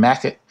 Kayleigh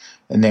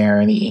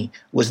McEnany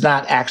was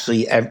not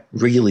actually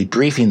really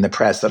briefing the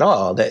press at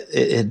all. That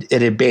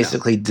it had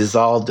basically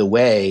dissolved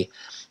away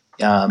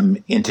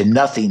into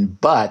nothing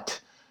but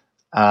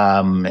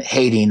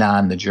hating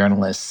on the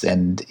journalists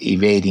and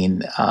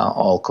evading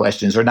all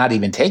questions, or not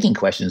even taking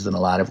questions in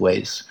a lot of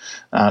ways.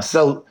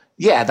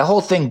 Yeah, the whole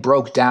thing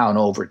broke down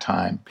over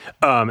time.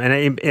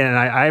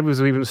 I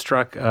was even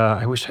struck.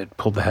 I wish I'd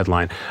pulled the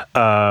headline.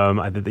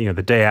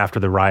 The day after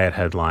the riot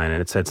headline, and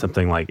it said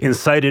something like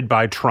 "incited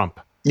by Trump."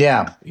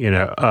 Yeah,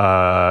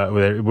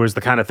 it was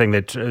the kind of thing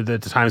that the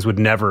Times would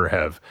never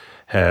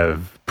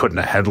have put in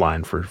a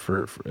headline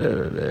for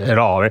at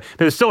all.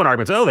 There's still an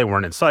argument. Oh, they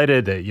weren't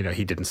incited. That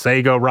he didn't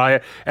say go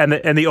riot, and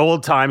the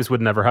old Times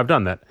would never have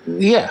done that.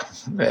 Yeah,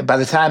 by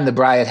the time the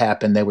riot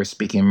happened, they were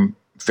speaking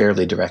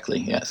fairly directly.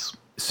 Yes.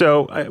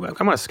 So I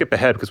want to skip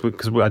ahead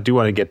because I do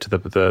want to get to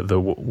the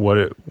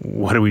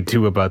what do we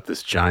do about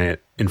this giant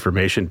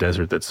information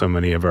desert that so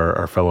many of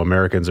our fellow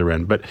Americans are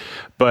in.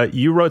 But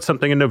you wrote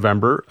something in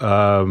November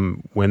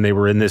when they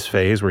were in this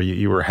phase where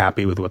you were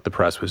happy with what the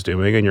press was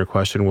doing, and your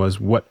question was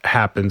what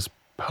happens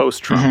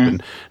post-Trump,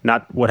 and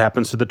not what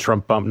happens to the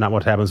Trump bump, not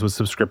what happens with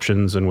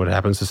subscriptions and what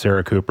happens to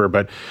Sarah Cooper,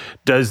 but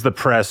does the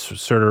press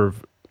sort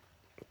of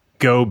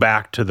go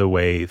back to the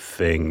way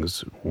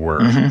things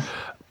were?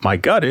 My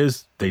gut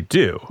is they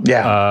do.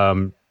 Yeah.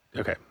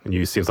 Okay. And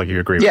you seems like you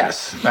agree with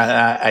Yes.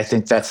 I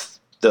think that's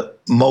the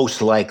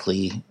most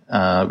likely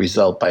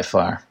result by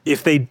far.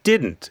 If they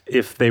didn't,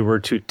 if they were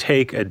to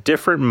take a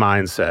different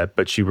mindset,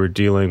 but you were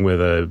dealing with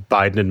a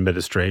Biden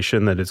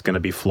administration that is going to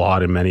be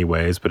flawed in many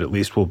ways, but at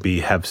least will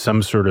have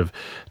some sort of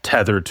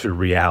tether to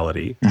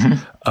reality,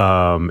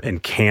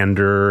 and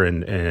candor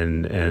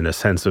and a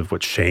sense of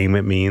what shame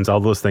it means, all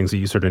those things that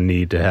you sort of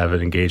need to have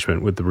an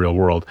engagement with the real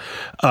world.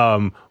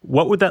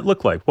 What would that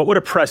look like? What would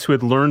a press who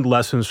had learned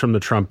lessons from the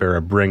Trump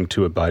era bring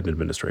to a Biden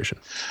administration?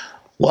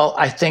 Well,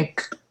 I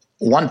think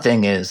one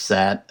thing is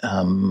that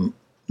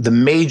the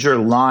major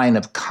line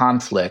of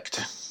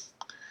conflict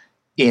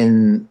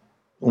in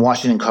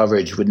Washington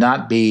coverage would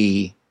not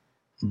be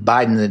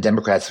Biden and the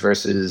Democrats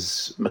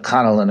versus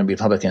McConnell and the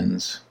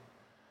Republicans,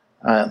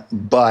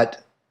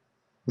 but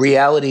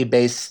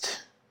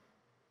reality-based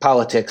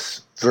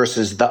politics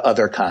versus the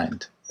other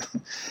kind.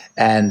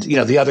 And,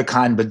 the other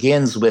kind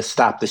begins with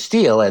Stop the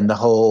Steal and the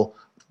whole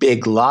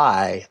big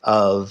lie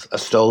of a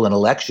stolen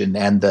election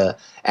and the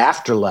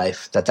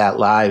afterlife that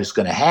lie is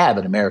going to have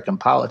in American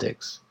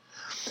politics,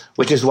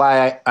 which is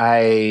why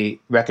I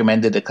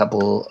recommended a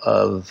couple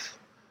of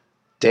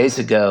days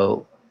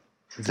ago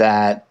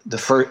that the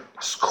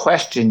first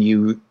question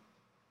you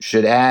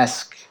should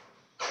ask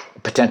a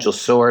potential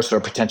source or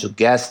a potential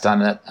guest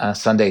on a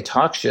Sunday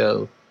talk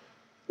show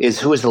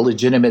is who is the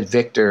legitimate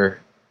victor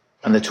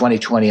in the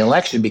 2020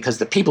 election, because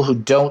the people who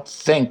don't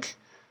think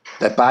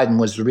that Biden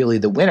was really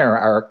the winner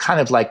are kind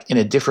of like in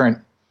a different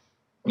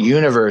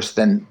universe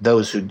than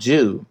those who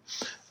do.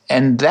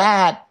 And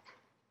that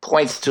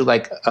points to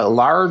like a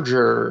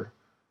larger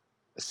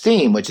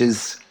theme, which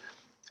is,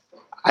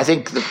 I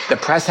think the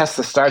press has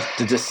to start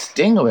to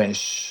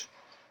distinguish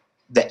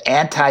the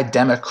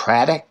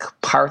anti-democratic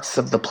parts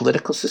of the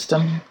political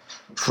system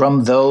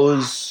from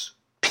those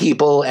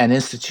people and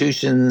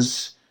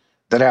institutions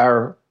that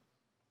are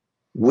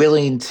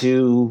willing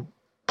to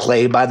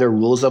play by the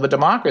rules of a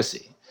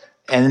democracy.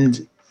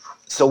 And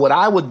so what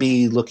I would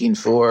be looking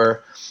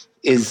for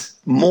is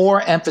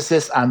more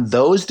emphasis on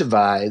those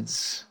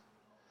divides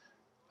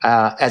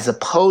as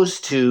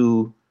opposed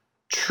to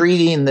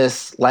treating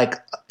this like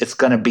it's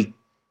going to be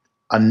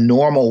a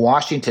normal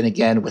Washington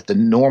again with the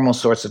normal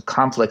sorts of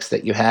conflicts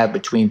that you have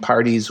between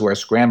parties who are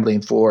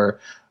scrambling for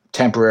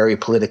temporary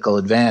political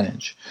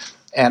advantage.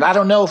 And I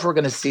don't know if we're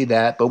going to see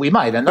that, but we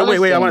might. But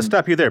wait, I want to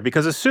stop you there,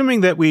 because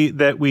assuming that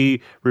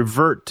we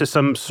revert to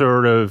some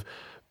sort of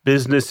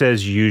business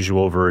as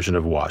usual version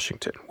of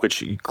Washington,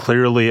 which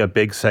clearly a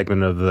big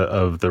segment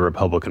of the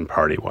Republican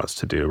Party wants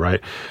to do,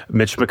 right?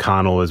 Mitch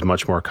McConnell is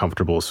much more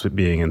comfortable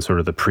being in sort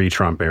of the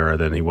pre-Trump era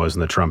than he was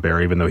in the Trump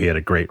era, even though he had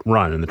a great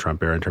run in the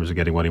Trump era in terms of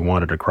getting what he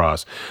wanted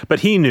across. But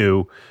he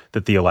knew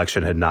that the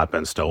election had not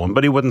been stolen,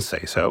 but he wouldn't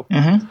say so,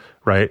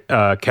 right?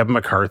 Kevin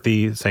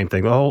McCarthy, same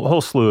thing. The whole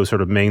slew of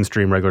sort of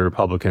mainstream regular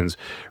Republicans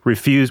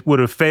would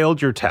have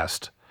failed your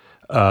test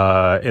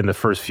in the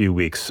first few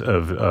weeks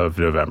of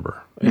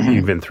November,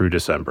 even through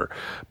December.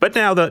 But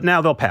now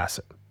they'll pass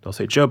it. They'll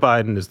say Joe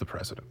Biden is the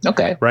president.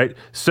 Okay. Right?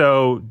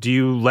 So do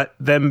you let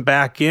them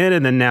back in,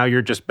 and then now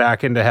you're just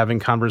back into having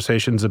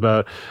conversations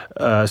about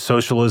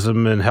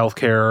socialism and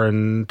healthcare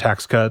and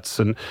tax cuts,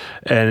 and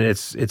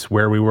it's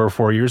where we were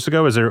 4 years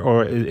ago?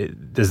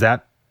 Does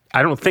that?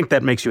 I don't think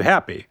that makes you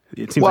happy.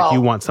 It seems like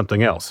you want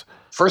something else.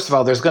 First of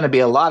all, there's going to be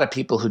a lot of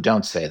people who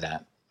don't say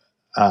that.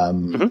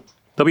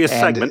 There'll be a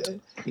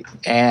segment.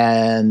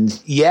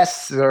 And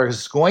yes,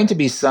 there's going to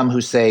be some who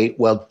say,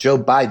 well, Joe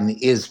Biden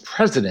is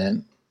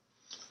president,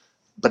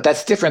 but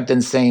that's different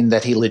than saying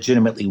that he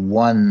legitimately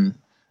won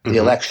the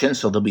election.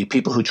 So there'll be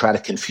people who try to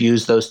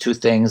confuse those two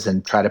things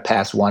and try to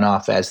pass one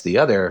off as the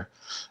other.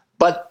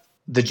 But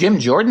the Jim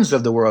Jordans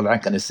of the world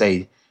aren't going to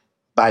say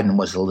Biden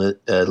was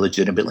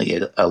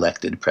legitimately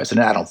elected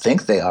president. I don't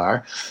think they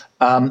are.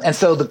 And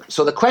so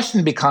the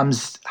question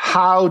becomes,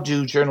 how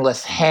do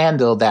journalists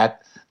handle that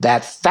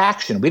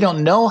faction? We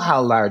don't know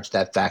how large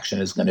that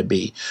faction is going to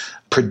be.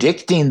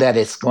 Predicting that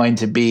it's going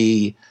to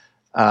be,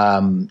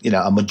 a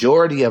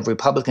majority of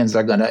Republicans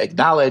are going to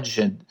acknowledge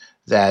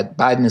that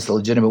Biden is the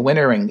legitimate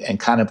winner and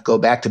kind of go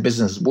back to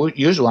business as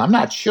usual. I'm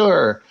not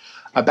sure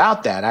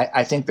about that.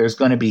 I think there's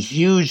going to be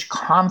huge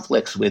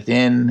conflicts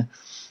within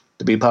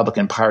the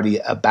Republican Party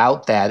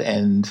about that,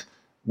 and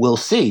we'll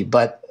see.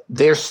 But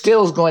there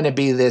still is going to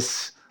be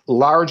this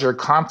larger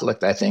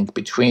conflict, I think,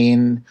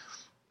 between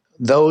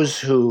those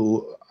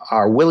who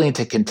are willing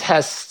to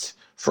contest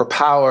for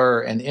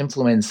power and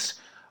influence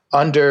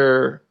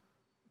under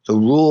the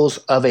rules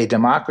of a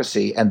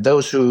democracy and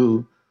those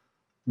who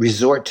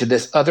resort to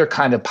this other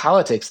kind of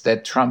politics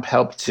that Trump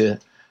helped to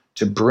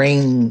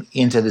bring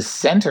into the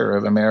center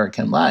of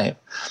American life.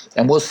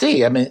 And we'll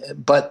see. I mean,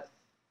 but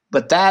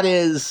that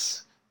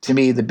is, to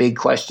me, the big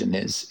question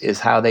is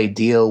how they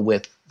deal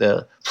with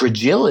the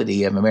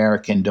fragility of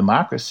American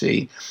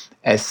democracy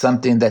as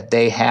something that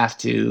they have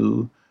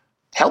to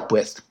help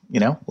with,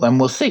 and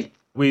we'll see.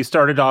 We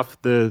started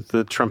off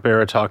the Trump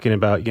era talking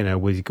about,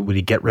 would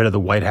he get rid of the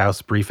White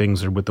House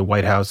briefings, or would the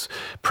White House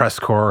press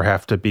corps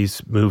have to be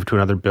moved to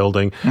another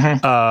building?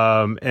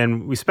 Mm-hmm.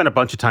 And we spent a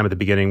bunch of time at the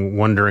beginning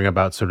wondering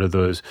about sort of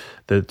the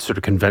sort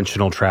of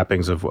conventional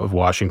trappings of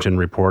Washington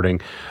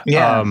reporting.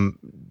 Yeah.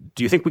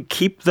 Do you think we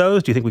keep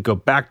those? Do you think we go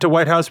back to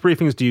White House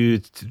briefings?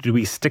 Do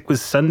we stick with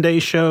Sunday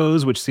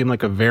shows, which seem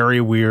like a very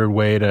weird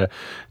way to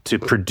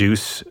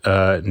produce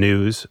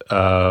news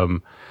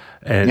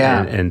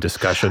and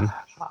discussion?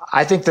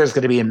 I think there's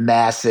going to be a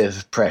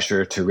massive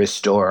pressure to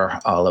restore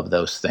all of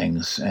those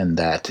things, and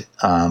that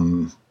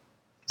the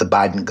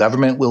Biden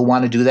government will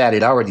want to do that.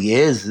 It already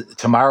is.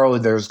 Tomorrow,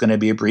 there's going to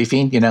be a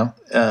briefing, on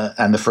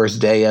the first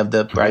day of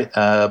the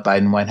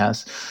Biden White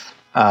House.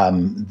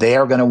 They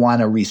are going to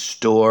want to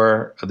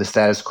restore the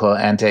status quo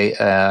ante.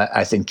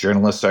 I think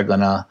journalists are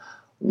going to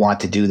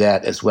want to do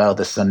that as well.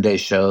 The Sunday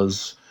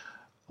shows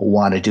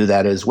want to do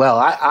that as well.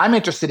 I'm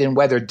interested in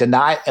whether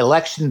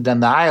election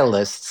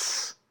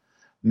denialists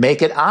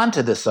make it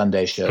onto the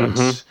Sunday shows.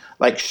 Mm-hmm.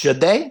 Like,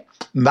 should they?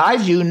 My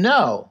view,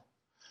 no.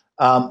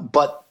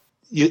 But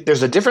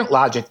there's a different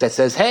logic that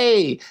says,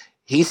 hey,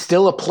 he's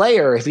still a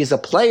player. If he's a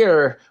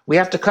player, we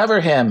have to cover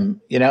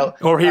him,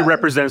 Or he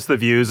represents the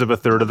views of a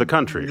third of the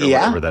country, or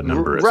whatever that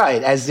number is.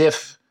 Right, as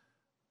if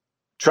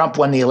Trump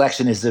won the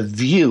election is a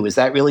view. Is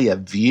that really a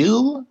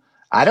view?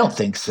 I don't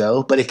think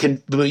so, but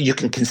you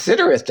can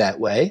consider it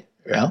that way,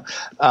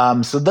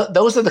 So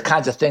those are the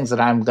kinds of things that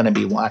I'm going to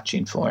be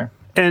watching for.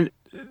 And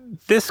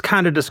this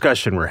kind of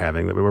discussion we're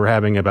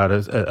having about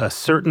a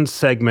certain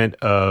segment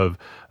of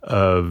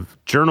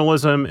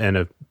journalism and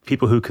of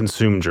people who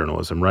consume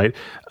journalism, right?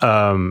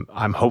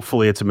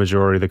 Hopefully it's a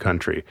majority of the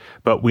country.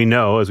 But we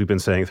know, as we've been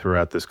saying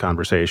throughout this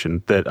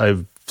conversation, that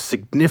a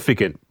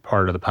significant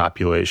part of the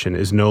population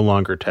is no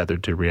longer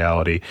tethered to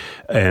reality,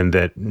 and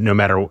that no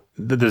matter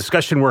the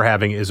discussion we're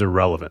having is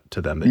irrelevant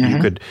to them. That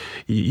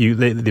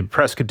mm-hmm. The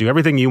press could do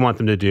everything you want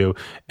them to do,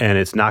 and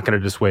it's not going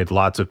to dissuade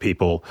lots of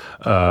people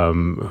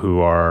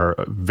who are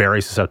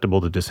very susceptible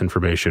to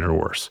disinformation or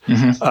worse.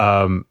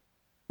 Mm-hmm.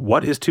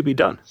 What is to be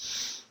done?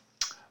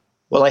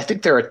 Well, I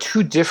think there are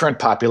two different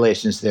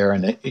populations there,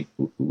 and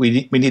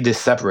we need to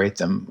separate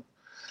them.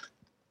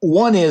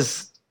 One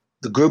is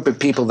the group of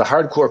people, the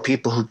hardcore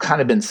people who've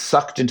kind of been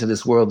sucked into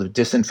this world of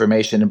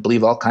disinformation and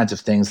believe all kinds of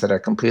things that are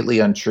completely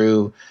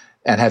untrue,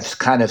 and have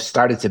kind of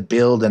started to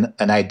build an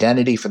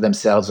identity for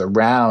themselves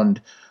around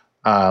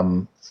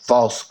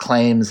false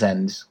claims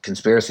and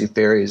conspiracy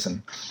theories.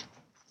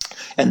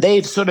 And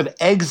they've sort of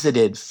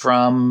exited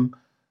from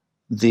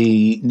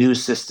the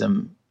news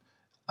system.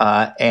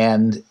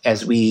 And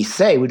as we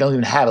say, we don't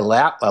even have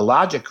a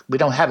logic. We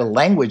don't have a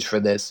language for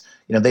this.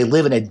 They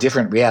live in a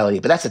different reality,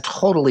 but that's a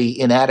totally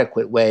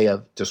inadequate way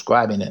of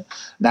describing it.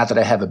 Not that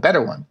I have a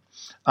better one.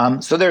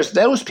 So there's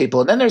those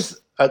people. And then there's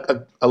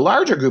a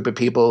larger group of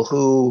people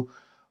who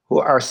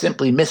are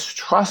simply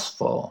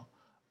mistrustful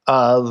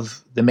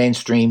of the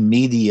mainstream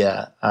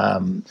media,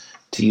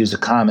 to use a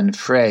common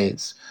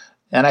phrase.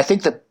 And I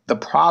think that the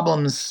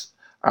problems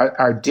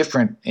are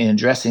different in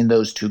addressing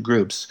those two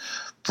groups.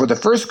 For the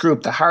first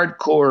group, the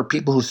hardcore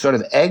people who sort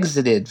of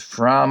exited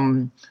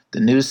from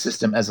the news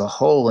system as a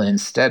whole and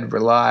instead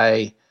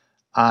rely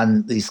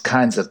on these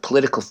kinds of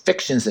political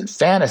fictions and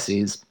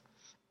fantasies,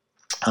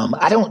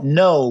 I don't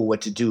know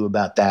what to do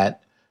about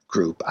that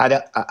group.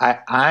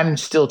 I'm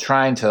still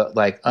trying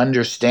to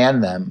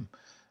understand them.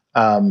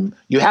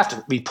 You have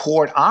to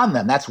report on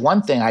them. That's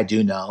one thing I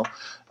do know.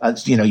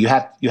 You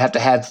have to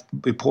have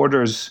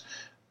reporters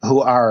who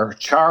are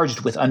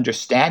charged with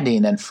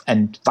understanding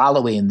and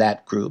following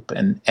that group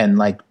and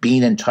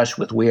being in touch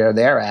with where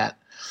they're at.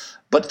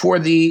 But for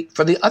the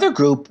other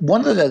group,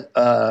 one of the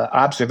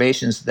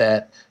observations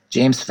that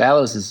James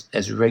Fallows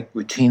has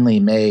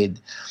routinely made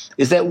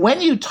is that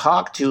when you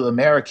talk to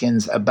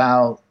Americans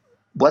about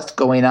what's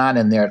going on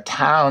in their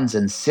towns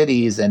and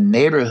cities and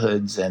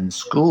neighborhoods and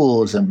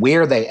schools and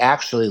where they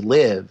actually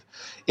live,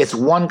 it's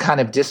one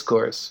kind of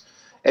discourse.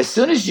 As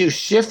soon as you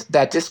shift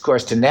that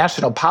discourse to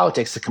national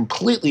politics, it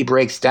completely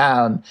breaks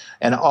down,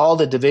 and all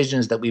the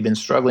divisions that we've been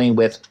struggling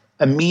with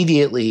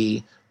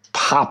immediately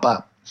pop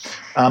up.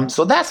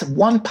 So that's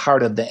one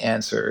part of the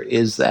answer,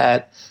 is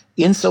that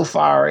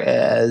insofar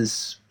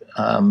as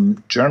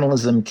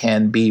journalism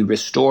can be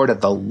restored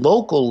at the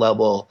local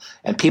level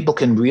and people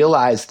can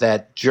realize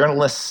that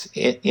journalists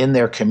in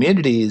their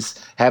communities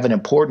have an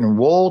important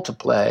role to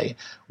play,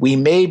 we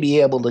may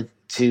be able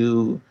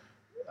to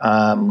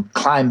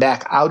climb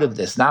back out of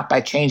this, not by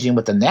changing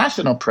what the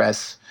national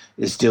press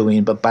is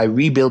doing, but by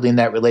rebuilding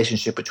that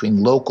relationship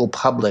between local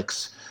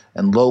publics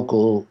and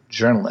local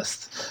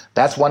journalists.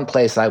 That's one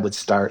place I would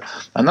start.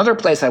 Another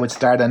place I would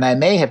start, and I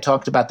may have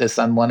talked about this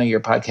on one of your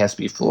podcasts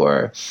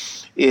before,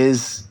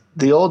 is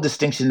the old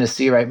distinction that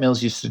C. Wright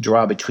Mills used to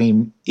draw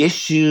between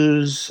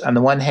issues on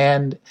the one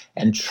hand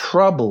and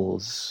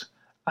troubles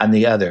on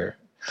the other.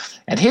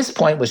 And his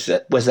point was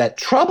that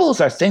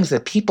troubles are things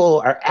that people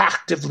are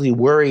actively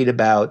worried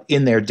about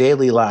in their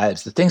daily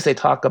lives, the things they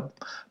talk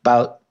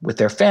about with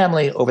their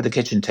family over the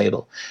kitchen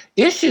table.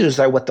 Issues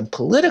are what the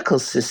political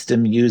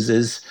system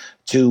uses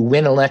to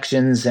win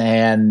elections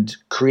and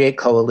create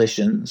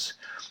coalitions.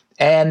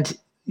 And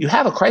you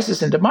have a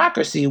crisis in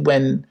democracy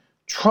when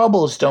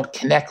troubles don't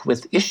connect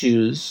with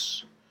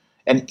issues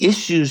and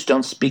issues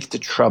don't speak to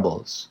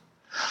troubles.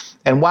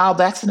 And while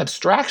that's an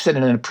abstraction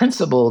and a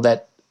principle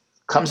that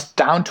comes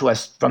down to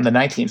us from the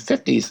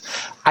 1950s,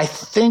 I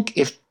think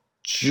if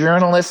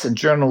journalists and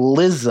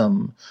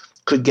journalism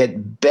could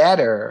get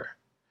better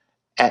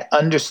at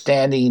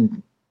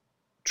understanding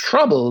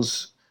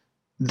troubles,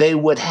 they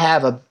would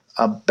have a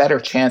better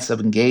chance of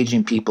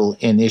engaging people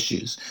in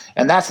issues.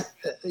 And that's,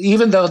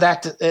 even though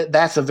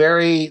that's a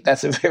very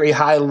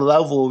high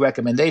level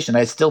recommendation,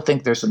 I still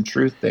think there's some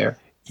truth there.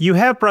 You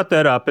have brought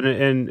that up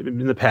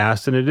in the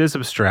past, and it is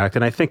abstract.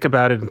 And I think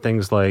about it in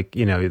things like,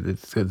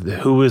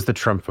 who is the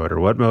Trump voter?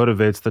 What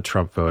motivates the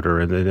Trump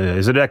voter? And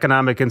is it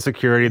economic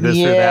insecurity, this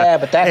or that? Yeah,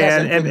 but that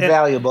hasn't been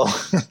valuable.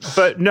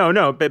 But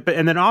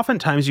and then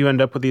oftentimes you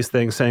end up with these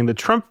things saying the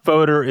Trump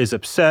voter is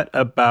upset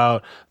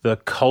about the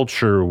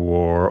culture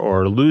war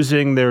or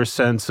losing their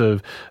sense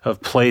of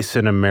place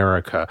in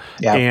America.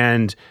 Yeah.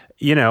 And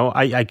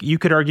you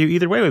could argue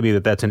either way would be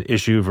that that's an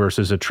issue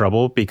versus a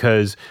trouble,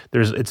 because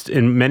it's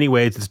in many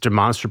ways it's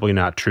demonstrably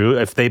not true.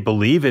 If they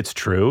believe it's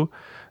true,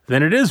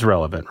 then it is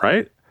relevant,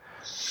 right?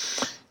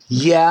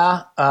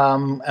 Yeah,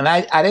 and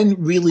I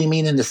didn't really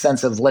mean in the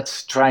sense of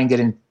let's try and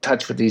get in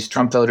touch with these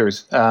Trump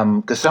voters,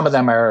 because some of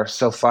them are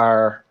so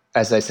far,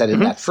 as I said in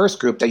that first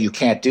group, that you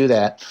can't do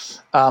that.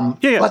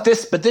 But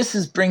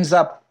this brings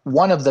up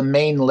one of the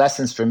main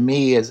lessons for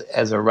me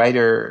as a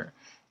writer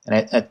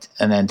and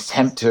an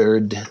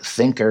attempted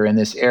thinker in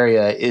this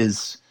area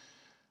is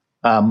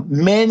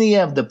many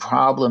of the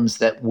problems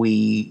that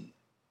we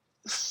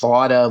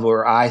thought of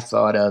or I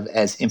thought of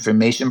as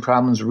information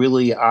problems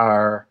really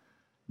are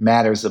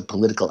matters of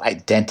political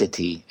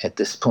identity at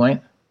this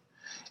point.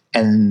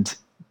 And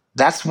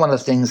that's one of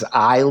the things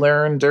I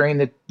learned during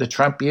the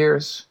Trump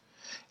years.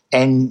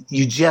 And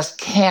you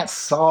just can't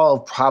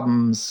solve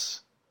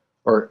problems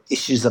or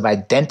issues of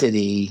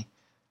identity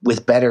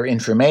with better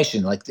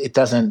information. Like it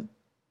doesn't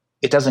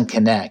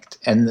connect.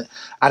 And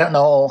I don't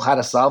know how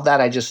to solve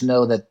that. I just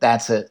know that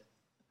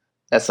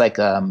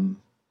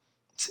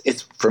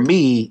it's for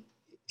me,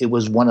 it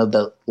was one of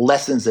the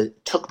lessons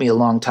that took me a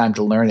long time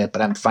to learn it,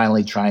 but I'm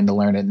finally trying to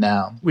learn it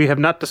now. We have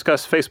not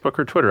discussed Facebook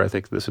or Twitter, I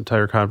think, this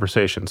entire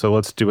conversation. So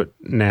let's do it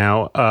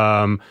now.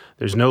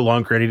 There's no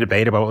longer any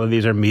debate about whether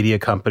these are media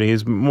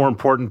companies. More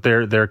important,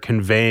 they're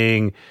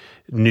conveying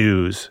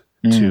news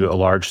to a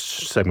large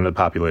segment of the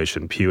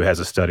population. Pew has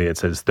a study that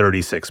says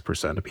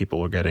 36% of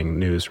people are getting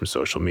news from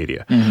social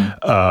media.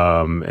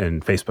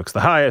 And Facebook's the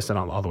highest, and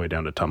all the way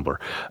down to Tumblr.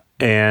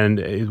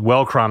 And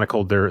well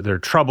chronicled their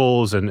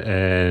troubles and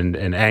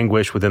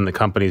anguish within the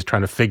companies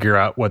trying to figure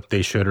out what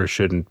they should or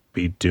shouldn't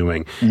be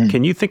doing.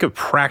 Can you think of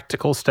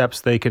practical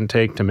steps they can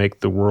take to make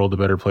the world a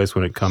better place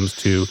when it comes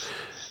to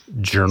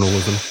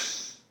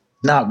journalism?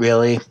 Not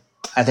really.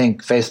 I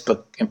think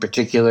Facebook in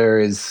particular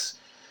is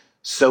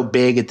so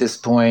big at this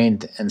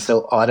point and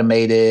so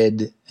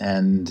automated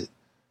and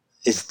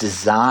is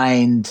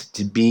designed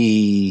to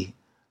be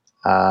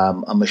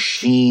a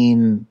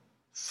machine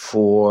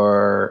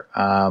for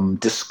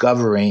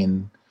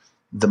discovering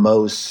the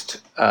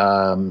most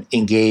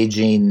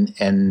engaging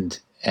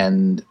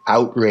and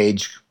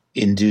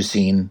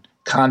outrage-inducing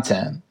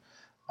content.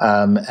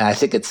 I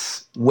think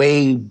it's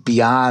way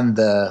beyond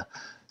the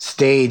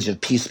stage of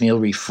piecemeal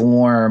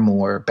reform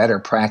or better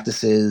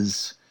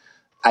practices.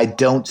 I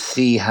don't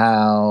see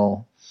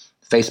how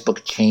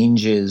Facebook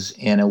changes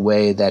in a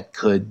way that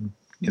could,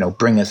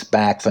 bring us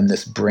back from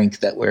this brink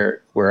that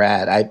we're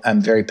at.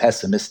 I'm very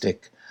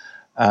pessimistic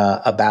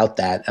about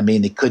that. I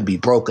mean, it could be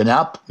broken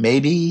up,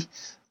 maybe.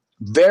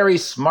 Very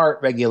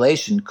smart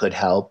regulation could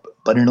help,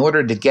 but in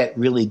order to get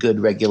really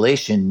good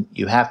regulation,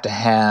 you have to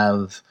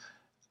have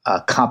a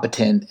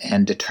competent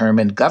and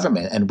determined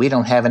government, and we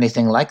don't have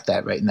anything like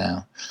that right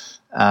now.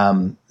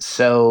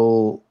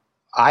 So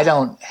I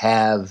don't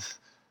have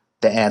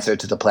the answer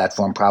to the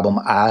platform problem.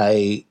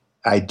 I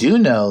do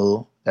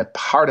know that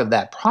part of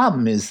that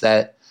problem is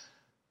that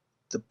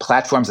the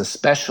platforms,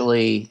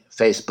 especially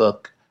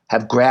Facebook,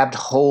 have grabbed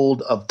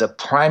hold of the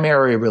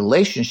primary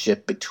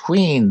relationship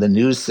between the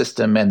news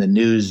system and the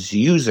news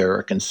user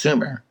or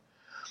consumer.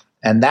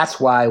 And that's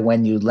why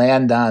when you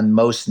land on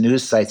most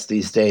news sites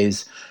these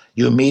days,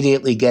 you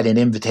immediately get an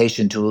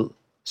invitation to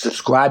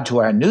subscribe to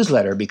our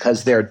newsletter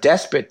because they're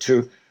desperate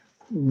to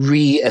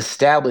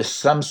reestablish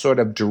some sort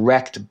of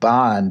direct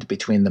bond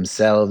between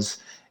themselves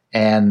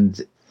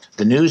and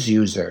the news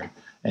user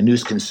and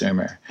news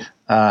consumer.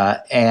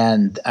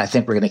 And I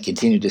think we're going to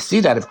continue to see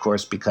that, of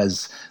course,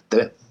 because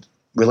the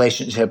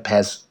relationship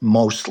has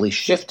mostly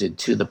shifted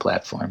to the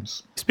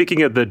platforms.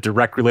 Speaking of the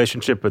direct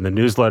relationship and the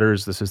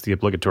newsletters, this is the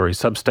obligatory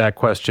Substack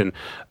question.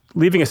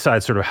 Leaving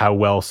aside sort of how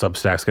well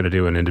Substack's going to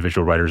do and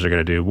individual writers are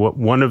going to do,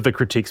 one of the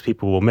critiques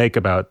people will make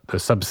about the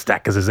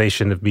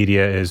Substackization of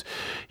media is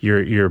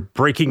you're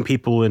breaking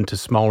people into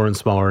smaller and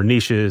smaller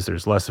niches.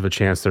 There's less of a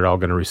chance they're all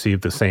going to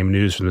receive the same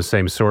news from the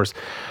same source.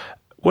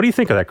 What do you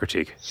think of that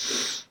critique?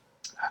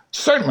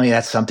 Certainly,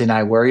 that's something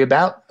I worry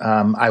about.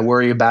 I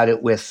worry about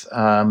it with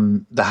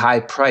the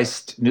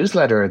high-priced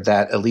newsletter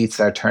that elites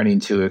are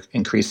turning to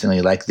increasingly,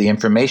 like The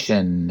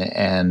Information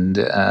and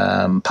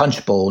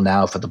Punchbowl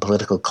now for the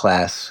political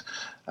class.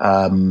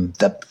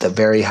 The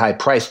very high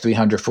price,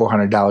 $300,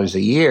 $400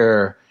 a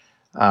year,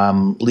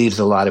 leaves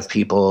a lot of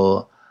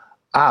people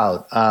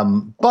out.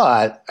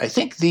 But I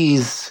think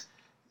these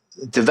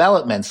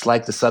developments,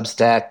 like the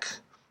Substack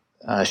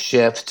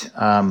shift,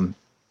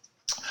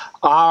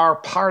 are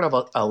part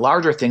of a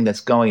larger thing that's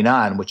going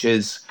on, which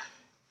is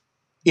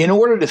in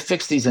order to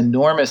fix these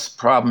enormous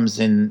problems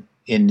in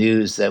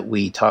news that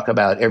we talk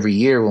about every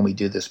year when we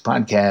do this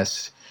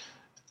podcast,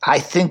 I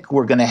think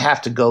we're going to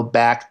have to go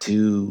back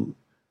to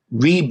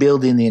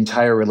rebuilding the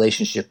entire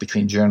relationship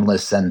between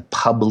journalists and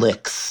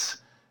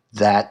publics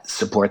that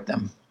support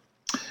them.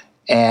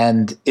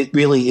 And it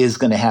really is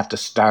going to have to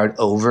start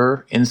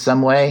over in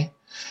some way.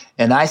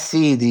 And I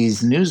see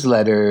these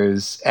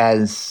newsletters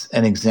as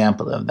an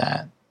example of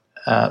that.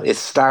 It's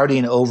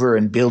starting over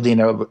and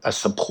building a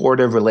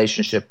supportive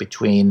relationship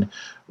between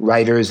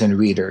writers and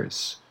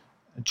readers,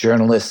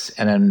 journalists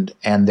and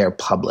their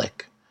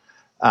public.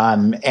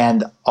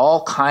 And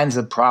all kinds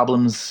of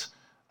problems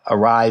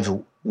arrive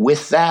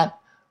with that,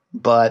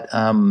 but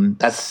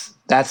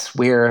that's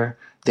where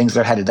things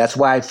are headed. That's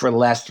why for the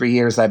last 3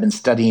 years I've been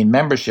studying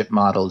membership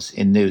models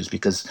in news,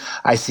 because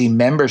I see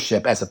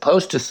membership as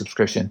opposed to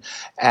subscription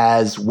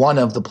as one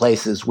of the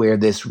places where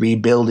this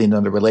rebuilding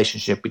of the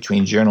relationship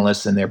between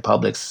journalists and their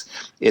publics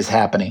is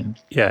happening.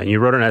 Yeah, and you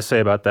wrote an essay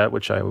about that,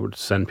 which I would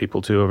send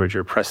people to over at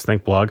your Press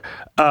Think blog.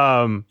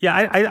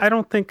 I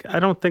don't think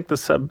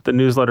the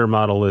newsletter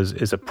model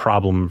is a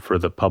problem for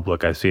the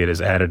public. I see it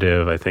as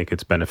additive. I think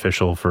it's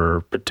beneficial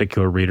for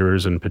particular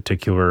readers and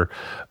particular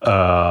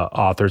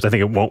authors. I think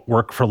it won't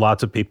work for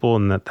lots of people,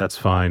 and that's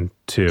fine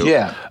too.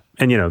 Yeah.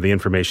 And, the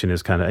information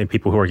is and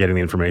people who are getting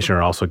the information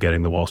are also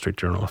getting the Wall Street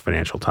Journal,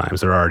 Financial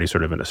Times. They're already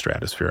sort of in a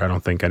stratosphere. I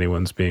don't think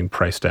anyone's being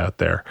priced out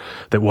there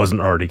that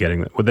wasn't already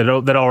getting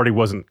that already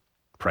wasn't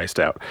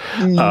priced out.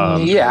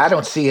 I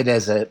don't see it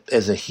as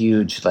a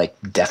huge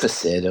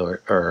deficit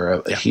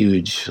or a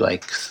huge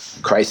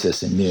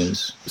crisis in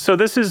news. So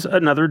this is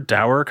another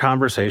dour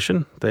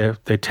conversation.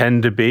 They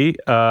tend to be.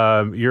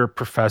 You're a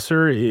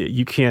professor.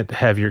 You can't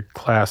have your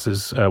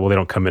classes. They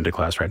don't come into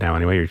class right now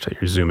anyway.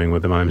 You're Zooming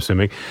with them, I'm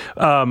assuming.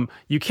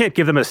 You can't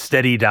give them a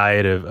steady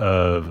diet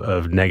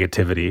of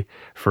negativity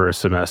for a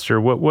semester.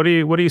 What are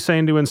you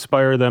saying to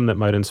inspire them that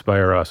might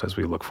inspire us as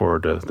we look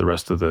forward to the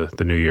rest of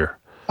the new year?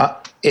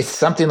 It's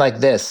something like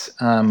this.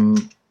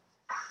 The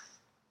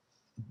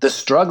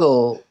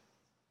struggle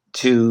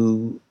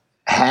to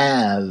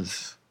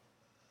have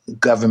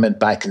government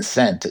by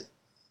consent,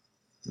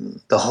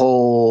 the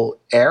whole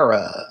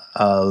era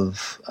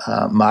of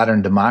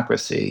modern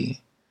democracy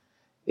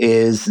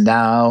is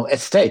now at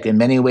stake. In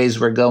many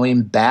ways, we're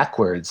going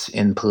backwards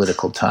in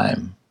political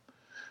time.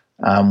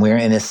 We're,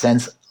 in a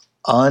sense,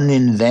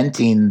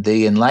 uninventing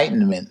the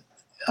Enlightenment.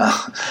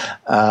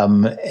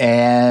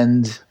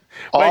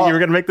 Wait, you were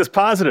going to make this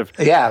positive.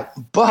 Yeah,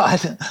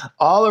 but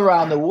all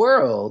around the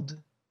world,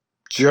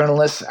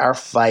 journalists are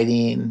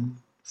fighting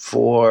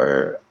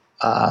for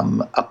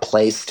a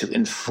place to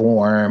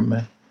inform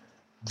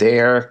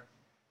their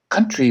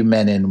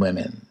countrymen and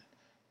women.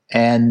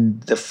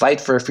 And the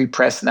fight for a free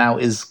press now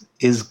is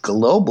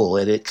global.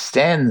 It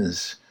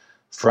extends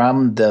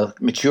from the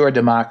mature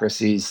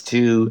democracies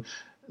to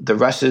the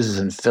Russias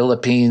and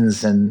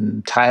Philippines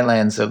and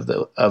Thailands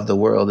of the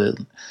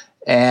world.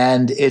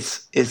 And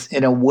it's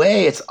in a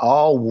way, it's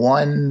all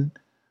one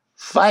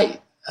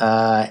fight.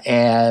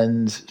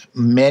 And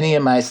many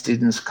of my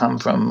students come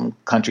from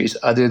countries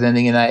other than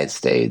the United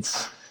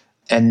States.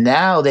 And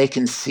now they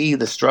can see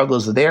the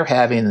struggles they're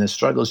having and the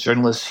struggles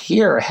journalists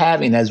here are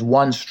having as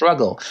one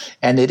struggle.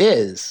 And it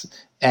is.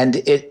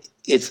 And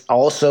it's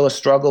also a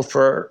struggle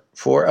for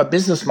a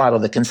business model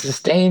that can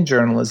sustain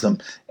journalism.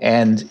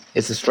 And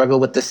it's a struggle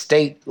with the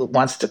state that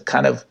wants to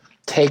kind of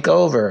take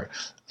over.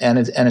 And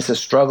it's a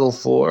struggle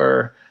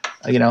for,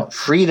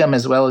 freedom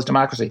as well as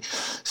democracy.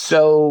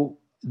 So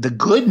the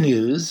good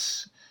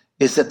news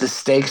is that the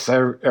stakes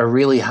are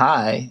really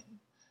high,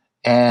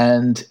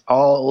 and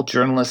all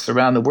journalists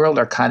around the world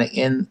are kind of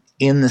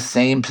in the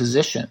same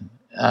position.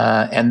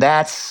 And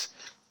that's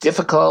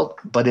difficult,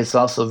 but it's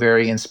also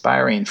very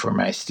inspiring for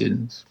my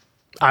students.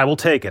 I will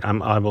take it.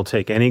 I will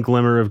take any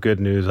glimmer of good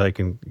news I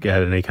can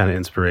get, any kind of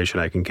inspiration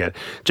I can get.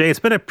 Jay, it's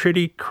been a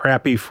pretty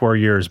crappy 4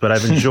 years, but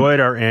I've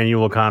enjoyed our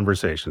annual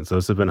conversations.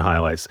 Those have been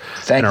highlights.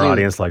 Thank and you. Our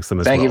audience likes them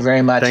as well. Thank you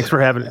very much. Thanks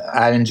for having.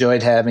 I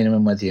enjoyed having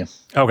them with you.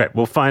 Okay,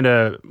 we'll find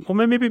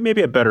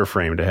maybe a better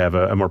frame to have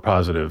a more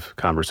positive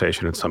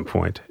conversation at some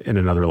point in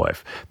another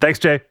life. Thanks,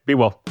 Jay. Be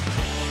well.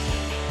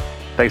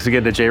 Thanks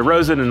again to Jay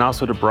Rosen and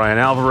also to Brian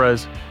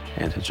Alvarez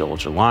and to Joel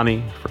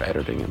Jelani for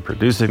editing and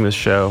producing this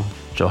show.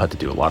 Joel had to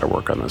do a lot of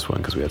work on this one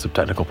because we had some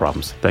technical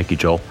problems. Thank you,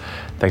 Joel.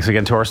 Thanks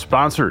again to our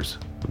sponsors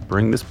who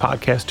bring this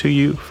podcast to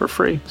you for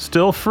free.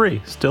 Still a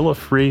free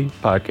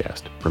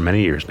podcast for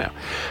many years now.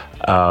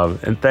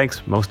 And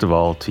thanks most of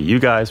all to you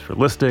guys for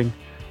listening,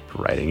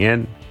 for writing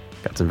in.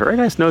 Got some very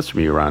nice notes from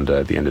you around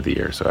the end of the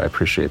year, so I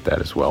appreciate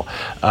that as well.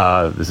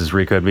 This is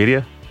Recode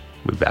Media.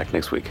 We'll be back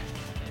next week.